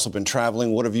 but you've also been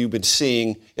traveling. What have you been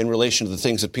seeing in relation to the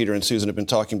things that Peter and Susan have been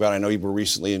talking about? I know you were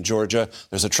recently in Georgia.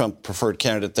 There's a Trump preferred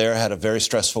candidate there. Had a very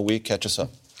stressful week. Catch us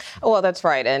up. Well, that's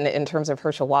right. And in terms of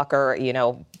Herschel Walker,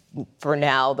 for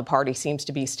now, the party seems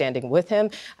to be standing with him.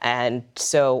 And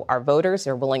so our voters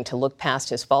are willing to look past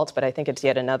his faults. But I think it's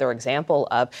yet another example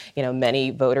of, many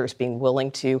voters being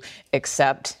willing to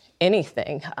accept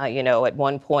anything. At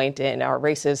one point in our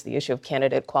races, the issue of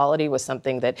candidate quality was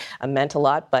something that meant a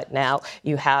lot. But now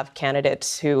you have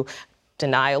candidates who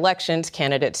deny elections,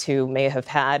 candidates who may have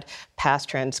had past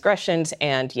transgressions,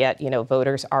 and yet,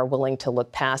 voters are willing to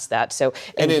look past that. So,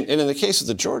 in the case of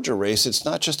the Georgia race, it's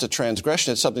not just a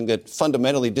transgression, it's something that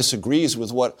fundamentally disagrees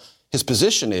with what his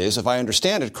position is, if I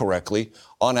understand it correctly,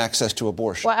 on access to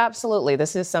abortion. Well, absolutely.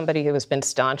 This is somebody who has been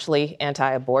staunchly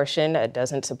anti-abortion,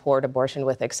 doesn't support abortion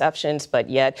with exceptions, but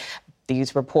yet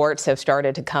these reports have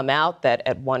started to come out that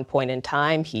at one point in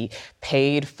time he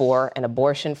paid for an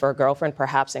abortion for a girlfriend,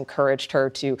 perhaps encouraged her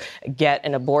to get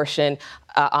an abortion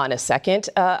on a second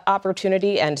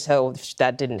opportunity. And so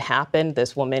that didn't happen.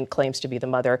 This woman claims to be the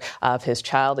mother of his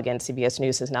child. Again, CBS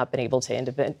News has not been able to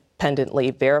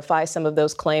independently verify some of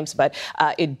those claims, but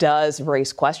it does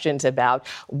raise questions about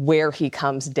where he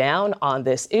comes down on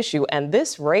this issue. And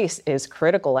this race is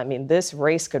critical. I mean, this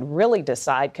race could really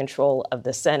decide control of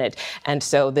the Senate. And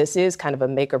so this is kind of a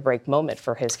make or break moment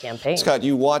for his campaign. Scott,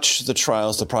 you watch the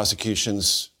trials, the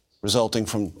prosecutions resulting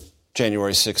from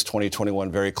January 6,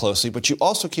 2021 very closely, but you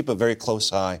also keep a very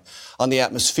close eye on the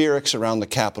atmospherics around the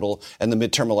Capitol and the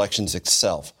midterm elections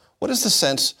itself. What is the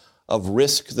sense of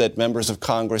risk that members of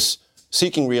Congress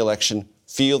seeking re-election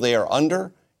feel they are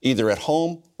under, either at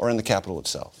home or in the Capitol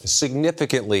itself?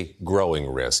 Significantly growing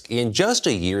risk. In just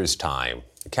a year's time,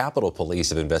 Capitol Police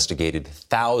have investigated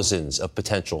thousands of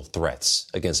potential threats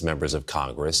against members of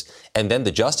Congress. And then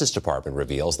the Justice Department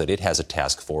reveals that it has a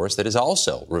task force that is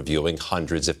also reviewing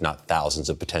hundreds, if not thousands,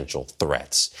 of potential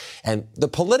threats. And the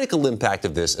political impact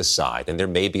of this aside, and there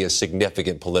may be a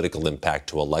significant political impact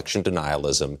to election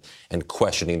denialism and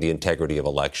questioning the integrity of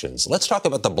elections, let's talk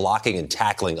about the blocking and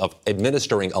tackling of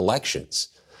administering elections.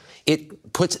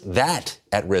 It puts that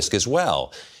at risk as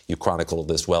well. You chronicle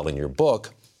this well in your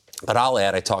book. But I'll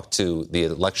add, I talked to the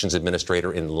elections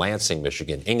administrator in Lansing,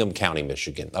 Michigan, Ingham County,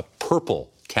 Michigan, a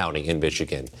purple county in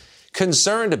Michigan,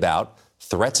 concerned about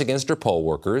threats against her poll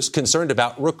workers, concerned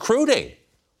about recruiting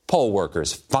poll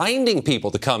workers, finding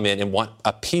people to come in and want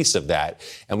a piece of that.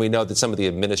 And we know that some of the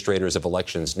administrators of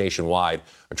elections nationwide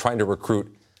are trying to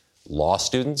recruit law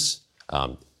students,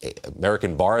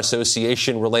 American Bar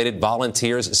Association-related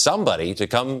volunteers, somebody to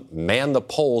come man the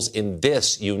polls in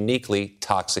this uniquely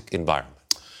toxic environment.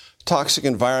 Toxic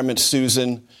environment,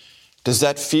 Susan. Does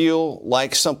that feel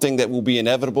like something that will be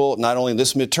inevitable, not only in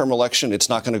this midterm election? It's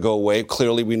not going to go away.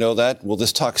 Clearly, we know that. Will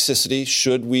this toxicity,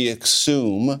 should we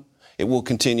assume it will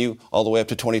continue all the way up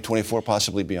to 2024,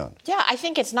 possibly beyond? Yeah, I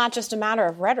think it's not just a matter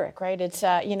of rhetoric, right? It's,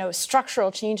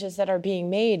 structural changes that are being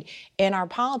made in our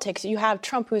politics. You have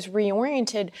Trump, who's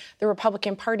reoriented the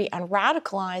Republican Party and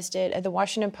radicalized it. The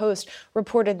Washington Post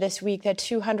reported this week that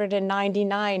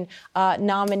 299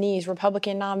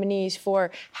 Republican nominees for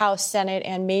House, Senate,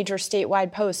 and major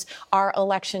statewide posts are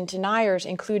election deniers,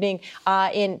 including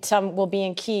in some will be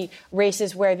in key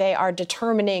races where they are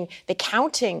determining the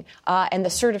counting and the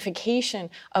certification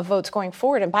of votes going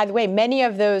forward. And by the way, many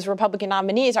of those Republican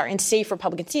nominees are in safe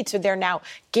Republican seats, so they're now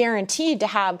guaranteed to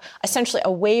have essentially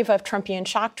a wave of Trumpian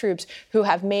shock troops who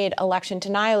have made election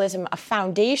denialism a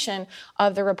foundation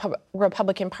of the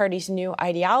Republican Party's new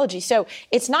ideology. So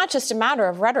it's not just a matter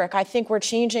of rhetoric. I think we're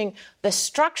changing the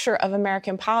structure of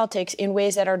American politics in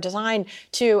ways that are designed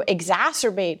to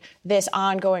exacerbate this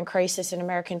ongoing crisis in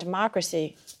American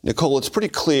democracy. Nicole, it's pretty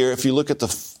clear if you look at the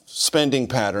spending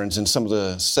patterns in some of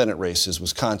the Senate races,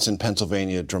 Wisconsin,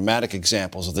 Pennsylvania, dramatic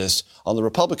examples of this. On the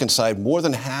Republican side, more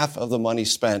than half of the money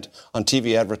spent on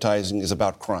TV advertising is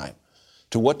about crime.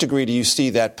 To what degree do you see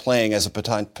that playing as a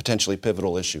potentially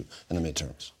pivotal issue in the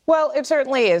midterms? Well, it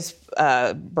certainly is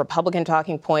a Republican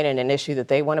talking point and an issue that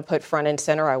they want to put front and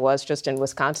center. I was just in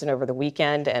Wisconsin over the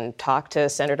weekend and talked to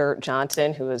Senator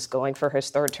Johnson, who is going for his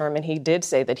third term, and he did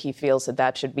say that he feels that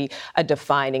that should be a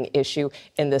defining issue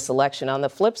in this election. On the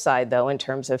flip side, though, in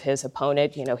terms of his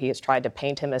opponent, he has tried to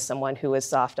paint him as someone who is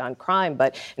soft on crime.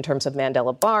 But in terms of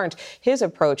Mandela Barnes, his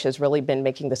approach has really been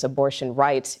making this abortion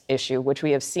rights issue, which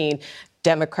we have seen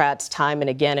Democrats time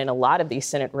and again in a lot of these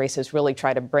Senate races really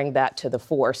try to bring that to the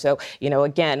fore. So,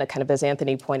 again, kind of as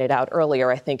Anthony pointed out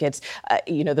earlier, I think it's,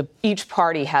 each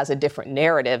party has a different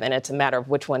narrative, and it's a matter of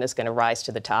which one is going to rise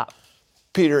to the top.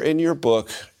 Peter, in your book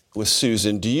with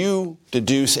Susan, do you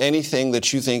deduce anything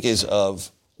that you think is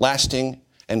of lasting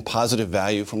and positive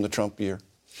value from the Trump years?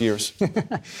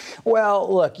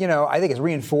 Well, look, I think it's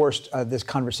reinforced this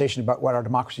conversation about what our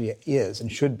democracy is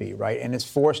and should be, right? And it's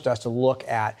forced us to look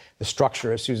at the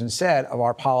structure, as Susan said, of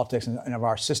our politics and of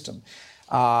our system.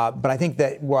 But I think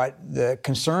that what the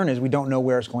concern is, we don't know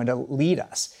where it's going to lead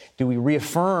us. Do we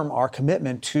reaffirm our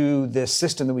commitment to this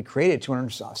system that we created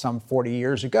 40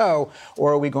 years ago,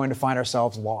 or are we going to find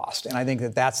ourselves lost? And I think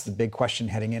that that's the big question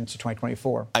heading into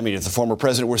 2024. I mean, if the former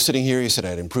president were sitting here, he said,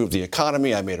 I'd improved the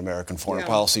economy, I made American foreign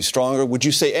policy stronger. Would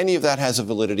you say any of that has a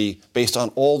validity based on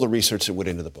all the research that went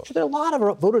into the book? There are a lot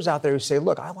of voters out there who say,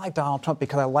 look, I like Donald Trump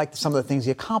because I like some of the things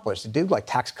he accomplished. He did like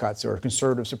tax cuts or a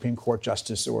conservative Supreme Court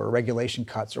justice or regulation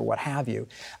cuts or what have you.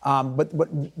 But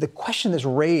the question that's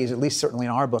raised, at least certainly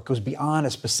in our book, goes beyond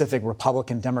a specific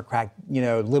Republican, Democrat,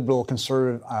 liberal,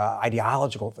 conservative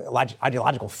ideological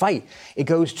fight. It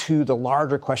goes to the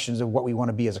larger questions of what we want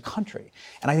to be as a country.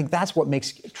 And I think that's what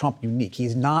makes Trump unique.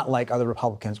 He's not like other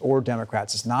Republicans or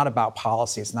Democrats. It's not about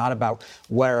policy. It's not about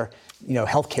where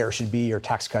health care should be or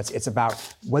tax cuts. It's about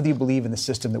whether you believe in the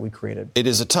system that we created. It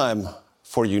is a time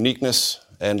for uniqueness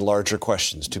and larger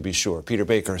questions, to be sure. Peter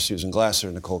Baker, Susan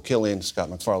Glasser, Nicole Killian, Scott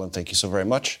MacFarlane, thank you so very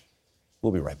much.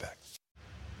 We'll be right back.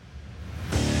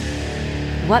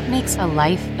 What makes a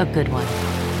life a good one?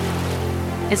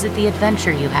 Is it the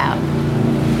adventure you have?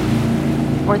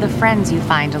 Or the friends you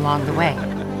find along the way?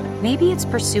 Maybe it's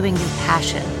pursuing your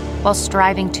passion while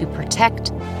striving to protect,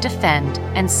 defend,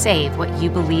 and save what you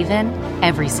believe in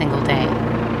every single day.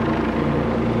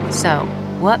 So,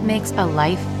 what makes a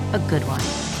life a good one?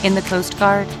 In the Coast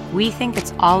Guard, we think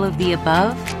it's all of the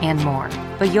above and more,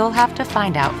 but you'll have to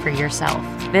find out for yourself.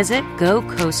 Visit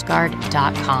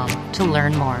GoCoastGuard.com to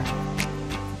learn more.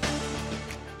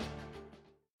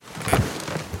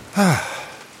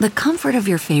 The comfort of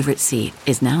your favorite seat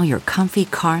is now your comfy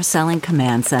car selling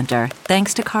command center,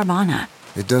 thanks to Carvana.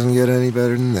 It doesn't get any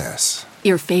better than this.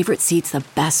 Your favorite seat's the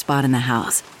best spot in the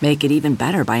house. Make it even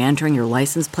better by entering your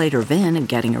license plate or VIN and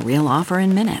getting a real offer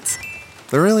in minutes.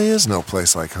 There really is no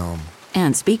place like home.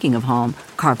 And speaking of home,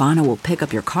 Carvana will pick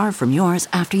up your car from yours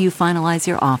after you finalize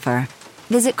your offer.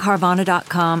 Visit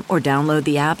Carvana.com or download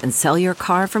the app and sell your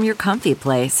car from your comfy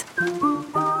place.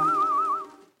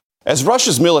 As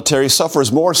Russia's military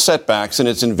suffers more setbacks in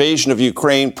its invasion of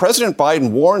Ukraine, President Biden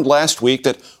warned last week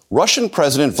that Russian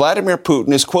President Vladimir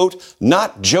Putin is, quote,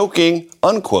 not joking,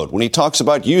 unquote, when he talks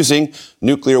about using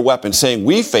nuclear weapons, saying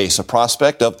we face a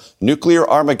prospect of nuclear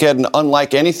Armageddon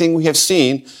unlike anything we have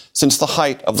seen since the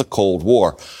height of the Cold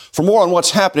War. For more on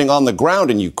what's happening on the ground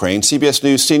in Ukraine, CBS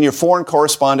News senior foreign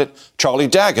correspondent Charlie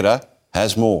D'Agata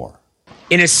has more.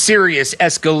 In a serious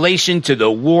escalation to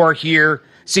the war here,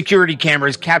 security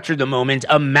cameras captured the moment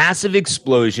a massive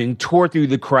explosion tore through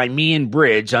the Crimean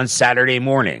Bridge on Saturday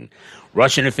morning.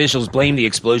 Russian officials blame the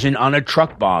explosion on a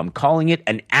truck bomb, calling it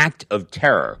an act of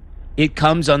terror. It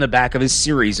comes on the back of a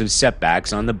series of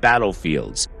setbacks on the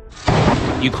battlefields.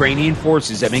 Ukrainian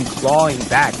forces have been clawing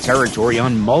back territory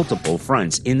on multiple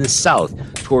fronts in the south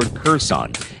toward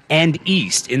Kherson and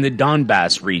east in the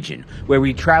Donbass region, where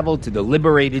we traveled to the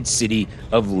liberated city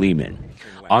of Lyman.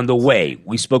 On the way,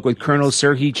 we spoke with Colonel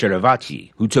Serhiy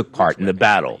Cherevati, who took part in the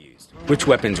battle. Which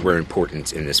weapons were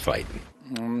important in this fight?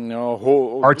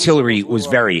 Artillery was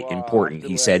very important,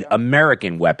 he said.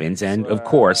 American weapons and, of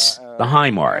course, the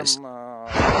HIMARS.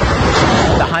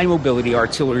 The high-mobility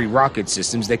artillery rocket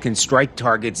systems that can strike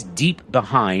targets deep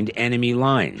behind enemy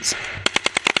lines.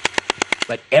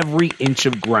 But every inch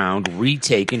of ground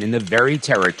retaken in the very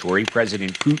territory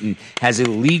President Putin has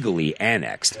illegally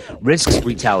annexed risks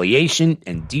retaliation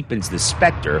and deepens the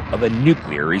specter of a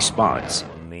nuclear response.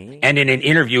 And in an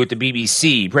interview with the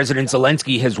BBC, President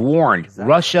Zelensky has warned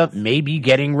Russia may be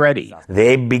getting ready.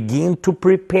 They begin to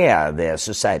prepare their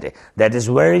society. That is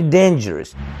very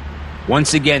dangerous.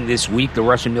 Once again this week, the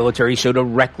Russian military showed a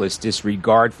reckless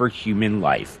disregard for human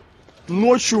life.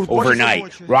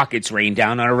 Overnight, rockets rained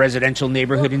down on a residential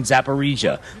neighborhood in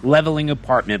Zaporizhia, leveling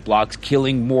apartment blocks,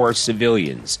 killing more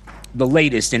civilians. The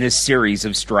latest in a series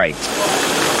of strikes.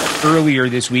 Earlier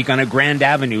this week on a Grand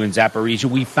Avenue in Zaporizhia,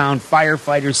 we found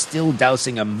firefighters still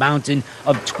dousing a mountain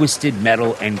of twisted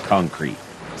metal and concrete.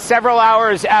 Several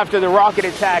hours after the rocket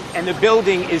attack and the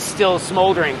building is still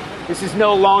smoldering, this is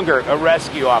no longer a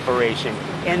rescue operation.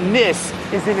 And this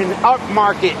is in an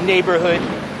upmarket neighborhood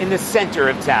in the center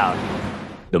of town.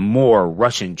 The more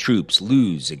Russian troops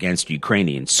lose against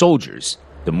Ukrainian soldiers,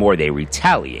 the more they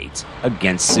retaliate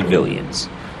against civilians.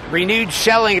 Renewed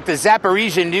shelling at the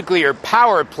Zaporizhia nuclear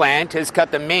power plant has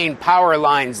cut the main power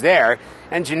lines there.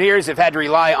 Engineers have had to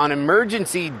rely on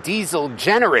emergency diesel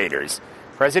generators.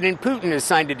 President Putin has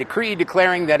signed a decree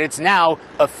declaring that it's now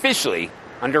officially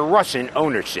under Russian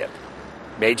ownership.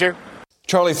 Major?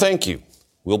 Charlie, thank you.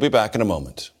 We'll be back in a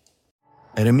moment.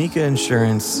 At Amica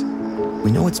Insurance,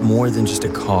 we know it's more than just a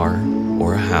car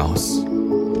or a house.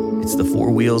 It's the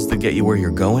four wheels that get you where you're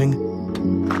going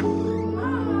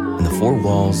and the four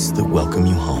walls that welcome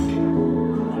you home.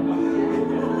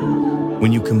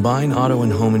 When you combine auto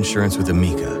and home insurance with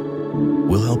Amica,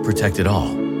 we'll help protect it all.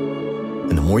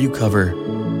 And the more you cover,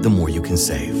 the more you can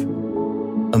save.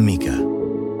 Amica.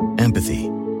 Empathy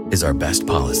is our best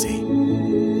policy.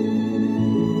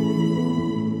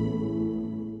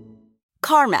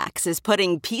 CarMax is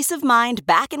putting peace of mind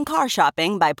back in car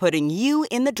shopping by putting you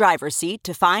in the driver's seat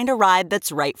to find a ride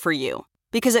that's right for you.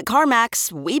 Because at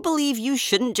CarMax, we believe you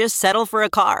shouldn't just settle for a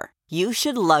car. You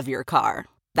should love your car.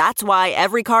 That's why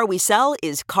every car we sell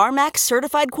is CarMax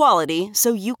certified quality,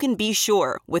 so you can be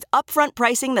sure with upfront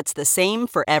pricing that's the same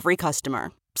for every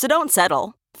customer. So don't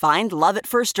settle. Find love at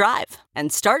first drive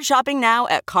and start shopping now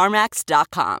at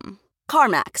CarMax.com.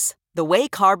 CarMax, the way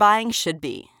car buying should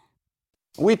be.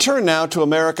 We turn now to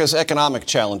America's economic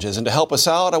challenges. And to help us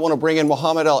out, I want to bring in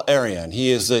Mohamed El-Erian. He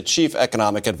is the chief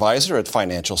economic advisor at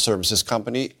financial services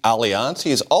company Allianz.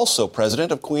 He is also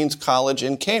president of Queens College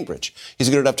in Cambridge. He's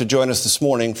good enough to join us this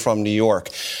morning from New York.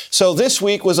 So this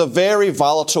week was a very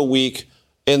volatile week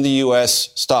in the U.S.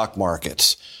 stock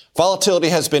markets. Volatility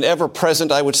has been ever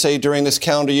present, I would say, during this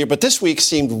calendar year, but this week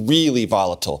seemed really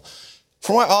volatile.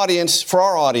 For our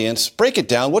audience, break it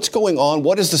down. What's going on?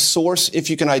 What is the source, if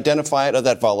you can identify it, of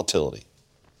that volatility?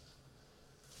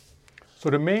 So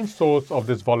the main source of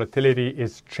this volatility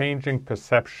is changing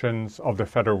perceptions of the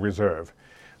Federal Reserve.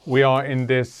 We are in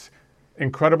this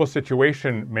incredible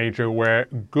situation, Major, where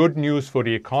good news for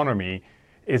the economy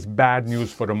is bad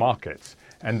news for the markets.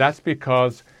 And that's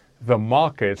because the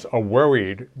markets are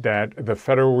worried that the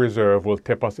Federal Reserve will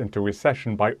tip us into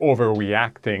recession by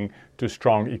overreacting to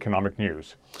strong economic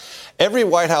news. Every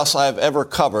White House I've ever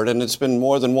covered, and it's been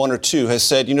more than one or two, has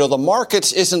said, you know, the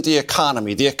markets isn't the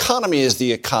economy. The economy is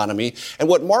the economy. And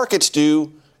what markets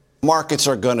do, markets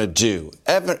are going to do.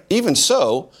 Even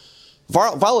so,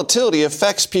 volatility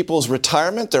affects people's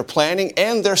retirement, their planning,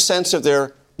 and their sense of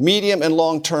their medium and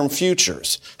long-term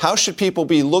futures. How should people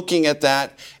be looking at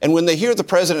that? And when they hear the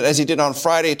president, as he did on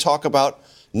Friday, talk about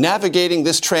navigating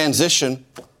this transition,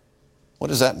 what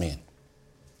does that mean?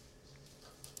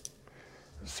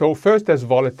 So first, there's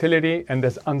volatility and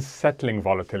there's unsettling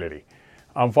volatility.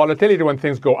 Volatility when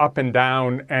things go up and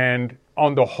down, and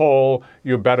on the whole,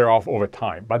 you're better off over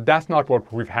time. But that's not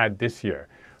what we've had this year.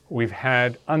 We've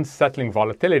had unsettling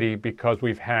volatility because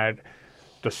we've had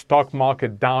the stock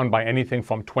market down by anything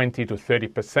from 20 to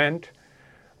 30%.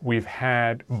 We've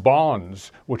had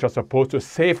bonds, which are supposed to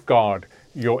safeguard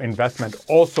your investment,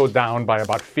 also down by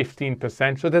about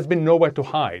 15%. So there's been nowhere to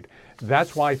hide.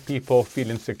 That's why people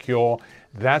feel insecure.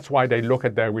 That's why they look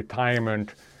at their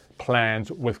retirement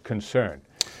plans with concern.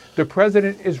 The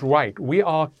president is right. We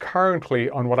are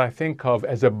currently on what I think of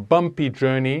as a bumpy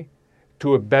journey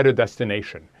to a better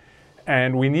destination.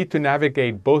 And we need to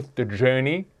navigate both the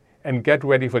journey and get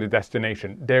ready for the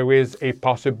destination. There is a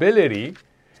possibility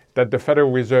that the Federal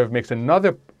Reserve makes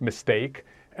another mistake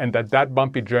and that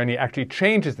bumpy journey actually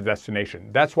changes the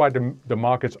destination. That's why the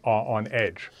markets are on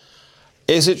edge.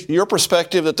 Is it your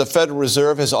perspective that the Federal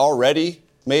Reserve has already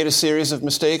made a series of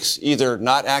mistakes, either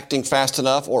not acting fast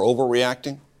enough or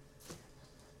overreacting?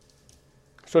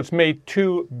 So it's made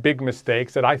two big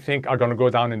mistakes that I think are going to go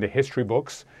down in the history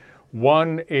books.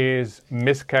 One is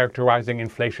mischaracterizing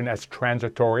inflation as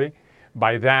transitory.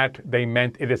 By that, they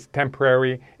meant it is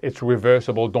temporary, it's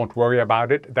reversible, don't worry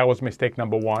about it. That was mistake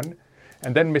number one.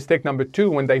 And then mistake number two,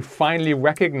 when they finally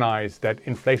recognized that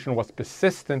inflation was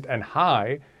persistent and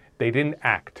high, they didn't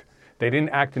act. They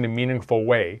didn't act in a meaningful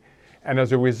way. And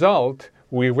as a result,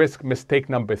 we risk mistake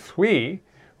number three,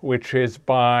 which is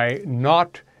by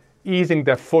not easing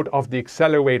their foot off the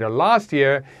accelerator last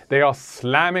year, they are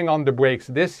slamming on the brakes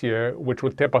this year, which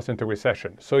will tip us into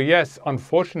recession. So yes,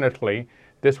 unfortunately,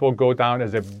 this will go down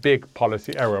as a big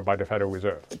policy error by the Federal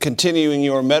Reserve. Continuing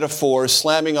your metaphor,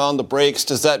 slamming on the brakes,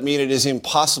 does that mean it is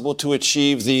impossible to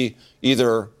achieve the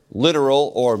either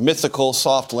literal or mythical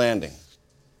soft landing?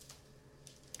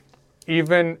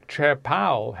 Even Chair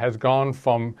Powell has gone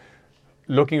from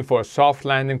looking for a soft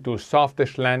landing to a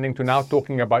softish landing to now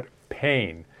talking about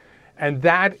pain. And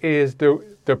that is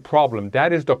the problem.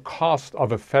 That is the cost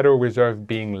of a Federal Reserve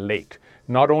being late.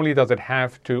 Not only does it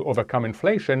have to overcome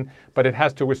inflation, but it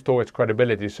has to restore its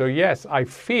credibility. So yes, I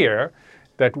fear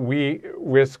that we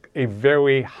risk a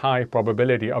very high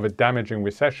probability of a damaging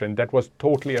recession that was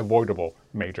totally avoidable,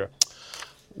 Major.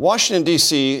 Washington,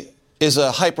 D.C. is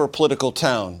a hyper-political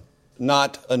town,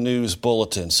 not a news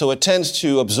bulletin. So it tends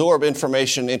to absorb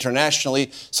information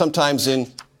internationally, sometimes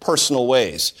in personal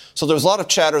ways. So there was a lot of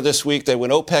chatter this week that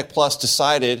when OPEC Plus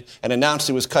decided and announced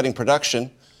it was cutting production,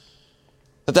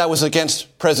 that was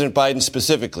against President Biden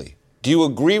specifically. Do you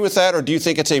agree with that, or do you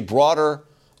think it's a broader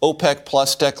OPEC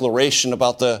Plus declaration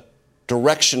about the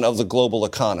direction of the global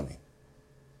economy?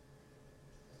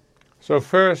 So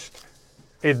first,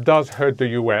 it does hurt the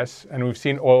U.S., and we've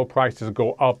seen oil prices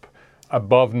go up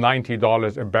above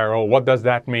 $90 a barrel. What does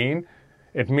that mean?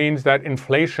 It means that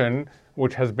inflation,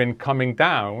 which has been coming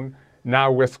down,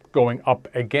 now risks going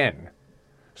up again.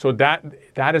 So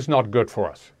that is not good for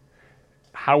us.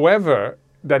 However,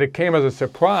 that it came as a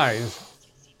surprise,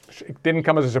 it didn't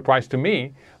come as a surprise to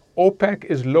me. OPEC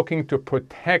is looking to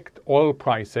protect oil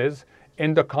prices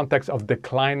in the context of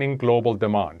declining global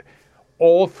demand.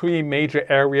 All three major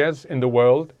areas in the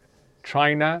world,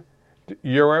 China,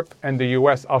 Europe, and the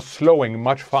US, are slowing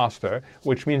much faster,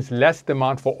 which means less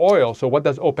demand for oil. So what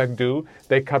does OPEC do?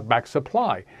 They cut back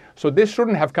supply. So this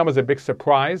shouldn't have come as a big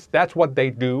surprise. That's what they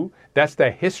do. That's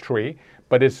their history.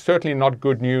 But it's certainly not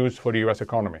good news for the U.S.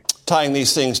 economy. Tying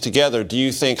these things together, do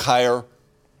you think higher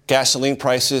gasoline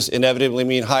prices inevitably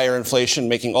mean higher inflation,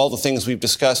 making all the things we've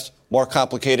discussed more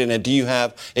complicated? And do you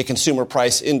have a consumer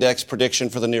price index prediction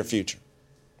for the near future?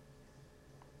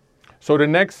 So the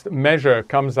next measure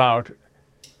comes out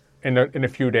in a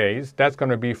few days. That's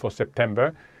going to be for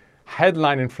September.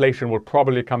 Headline inflation will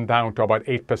probably come down to about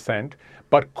 8%.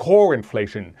 But core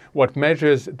inflation, what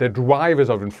measures the drivers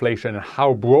of inflation and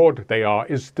how broad they are,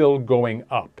 is still going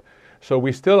up. So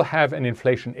we still have an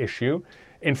inflation issue.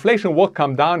 Inflation will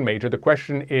come down, Major. The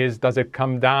question is, does it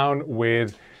come down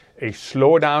with a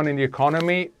slowdown in the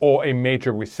economy or a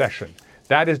major recession?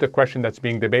 That is the question that's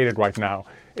being debated right now.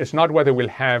 It's not whether we'll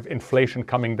have inflation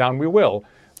coming down. We will,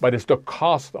 but it's the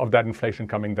cost of that inflation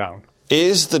coming down.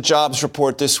 Is the jobs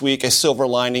report this week a silver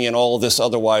lining in all of this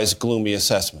otherwise gloomy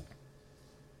assessment?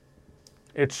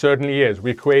 It certainly is.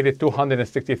 We created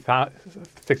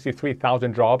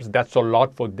 263,000 jobs. That's a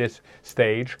lot for this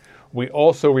stage. We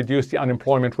also reduced the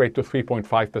unemployment rate to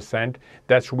 3.5%.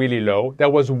 That's really low. There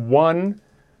was one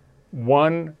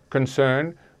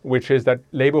concern, which is that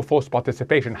labor force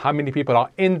participation, how many people are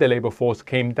in the labor force,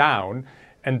 came down.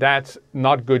 And that's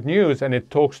not good news, and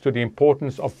it talks to the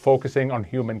importance of focusing on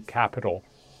human capital.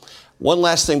 One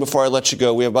last thing before I let you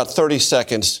go. We have about 30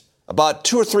 seconds. About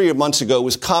 2 or 3 months ago, it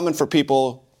was common for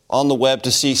people on the web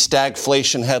to see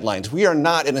stagflation headlines. We are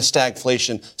not in a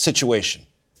stagflation situation.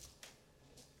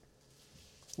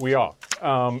 We are.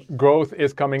 Growth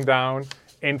is coming down.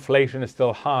 Inflation is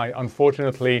still high.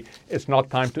 Unfortunately, it's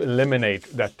not time to eliminate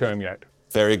that term yet.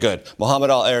 Very good. Mohamed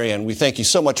Al-Erian, we thank you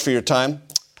so much for your time.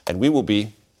 And we will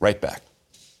be right back.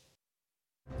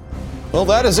 Well,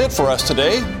 that is it for us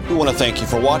today. We want to thank you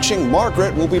for watching.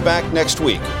 Margaret will be back next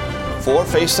week. For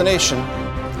Face the Nation,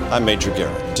 I'm Major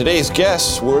Garrett. Today's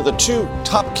guests were the 2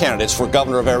 top candidates for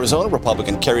governor of Arizona,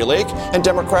 Republican Kari Lake and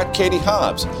Democrat Katie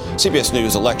Hobbs. CBS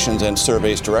News Elections and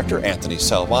Surveys Director Anthony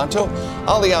Salvanto,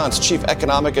 Allianz Chief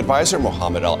Economic Advisor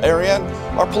Mohamed Al-Erian.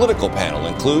 Our political panel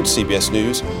includes CBS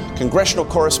News Congressional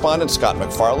Correspondent Scott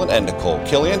McFarland and Nicole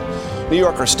Killian, New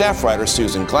Yorker staff writer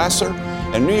Susan Glasser,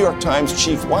 and New York Times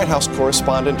Chief White House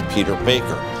Correspondent Peter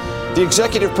Baker. The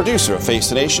executive producer of Face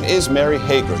the Nation is Mary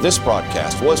Hager. This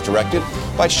broadcast was directed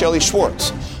by Shelley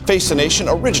Schwartz. Face the Nation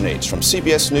originates from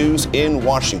CBS News in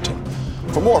Washington.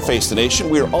 For more Face the Nation,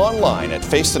 we are online at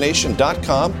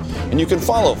facethenation.com, and you can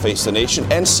follow Face the Nation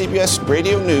and CBS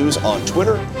Radio News on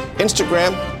Twitter,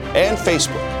 Instagram, and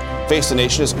Facebook. Face the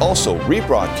Nation is also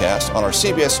rebroadcast on our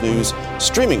CBS News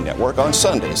streaming network on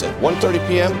Sundays at 1:30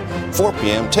 p.m., 4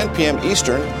 p.m., 10 p.m.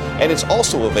 Eastern, and it's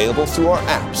also available through our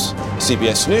apps,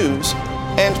 CBS News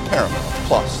and Paramount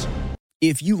Plus.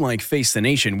 If you like Face the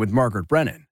Nation with Margaret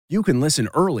Brennan, you can listen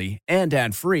early and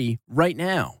ad-free right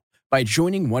now by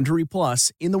joining Wondery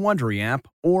Plus in the Wondery app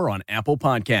or on Apple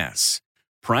Podcasts.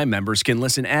 Prime members can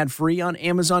listen ad-free on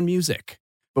Amazon Music.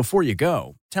 Before you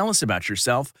go, tell us about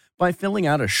yourself by filling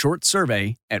out a short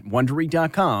survey at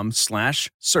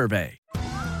Wondery.com/survey.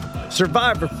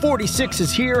 Survivor 46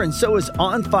 is here, and so is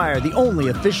On Fire, the only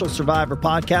official Survivor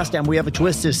podcast, and we have a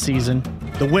twist this season.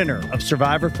 The winner of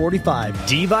Survivor 45,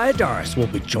 Dee Valladares, will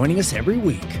be joining us every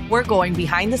week. We're going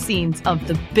behind the scenes of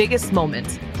the biggest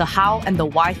moments, the how and the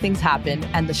why things happen,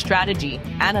 and the strategy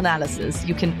and analysis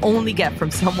you can only get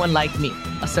from someone like me,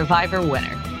 a Survivor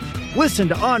winner. Listen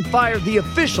to On Fire, the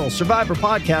official Survivor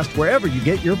podcast, wherever you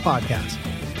get your podcasts.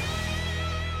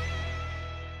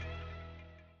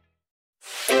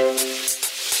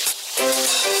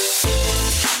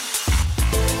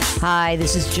 Hi,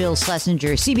 this is Jill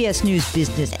Schlesinger, CBS News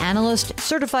business analyst,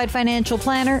 certified financial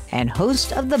planner, and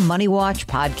host of the Money Watch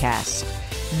podcast.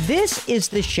 This is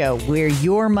the show where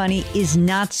your money is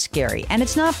not scary and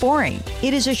it's not boring.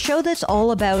 It is a show that's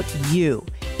all about you.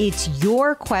 It's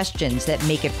your questions that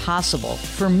make it possible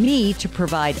for me to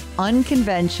provide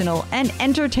unconventional and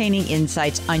entertaining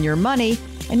insights on your money,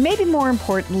 and maybe more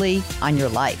importantly, on your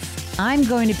life. I'm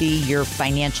going to be your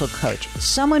financial coach,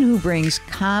 someone who brings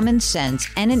common sense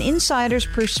and an insider's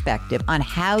perspective on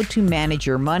how to manage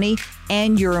your money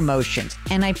and your emotions.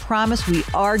 And I promise we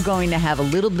are going to have a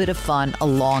little bit of fun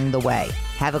along the way.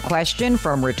 Have a question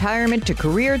from retirement to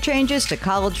career changes to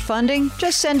college funding?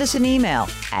 Just send us an email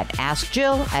at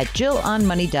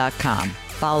askjill@jillonmoney.com.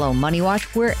 Follow Money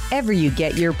Watch wherever you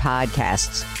get your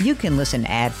podcasts. You can listen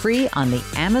ad-free on the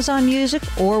Amazon Music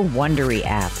or Wondery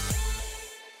app.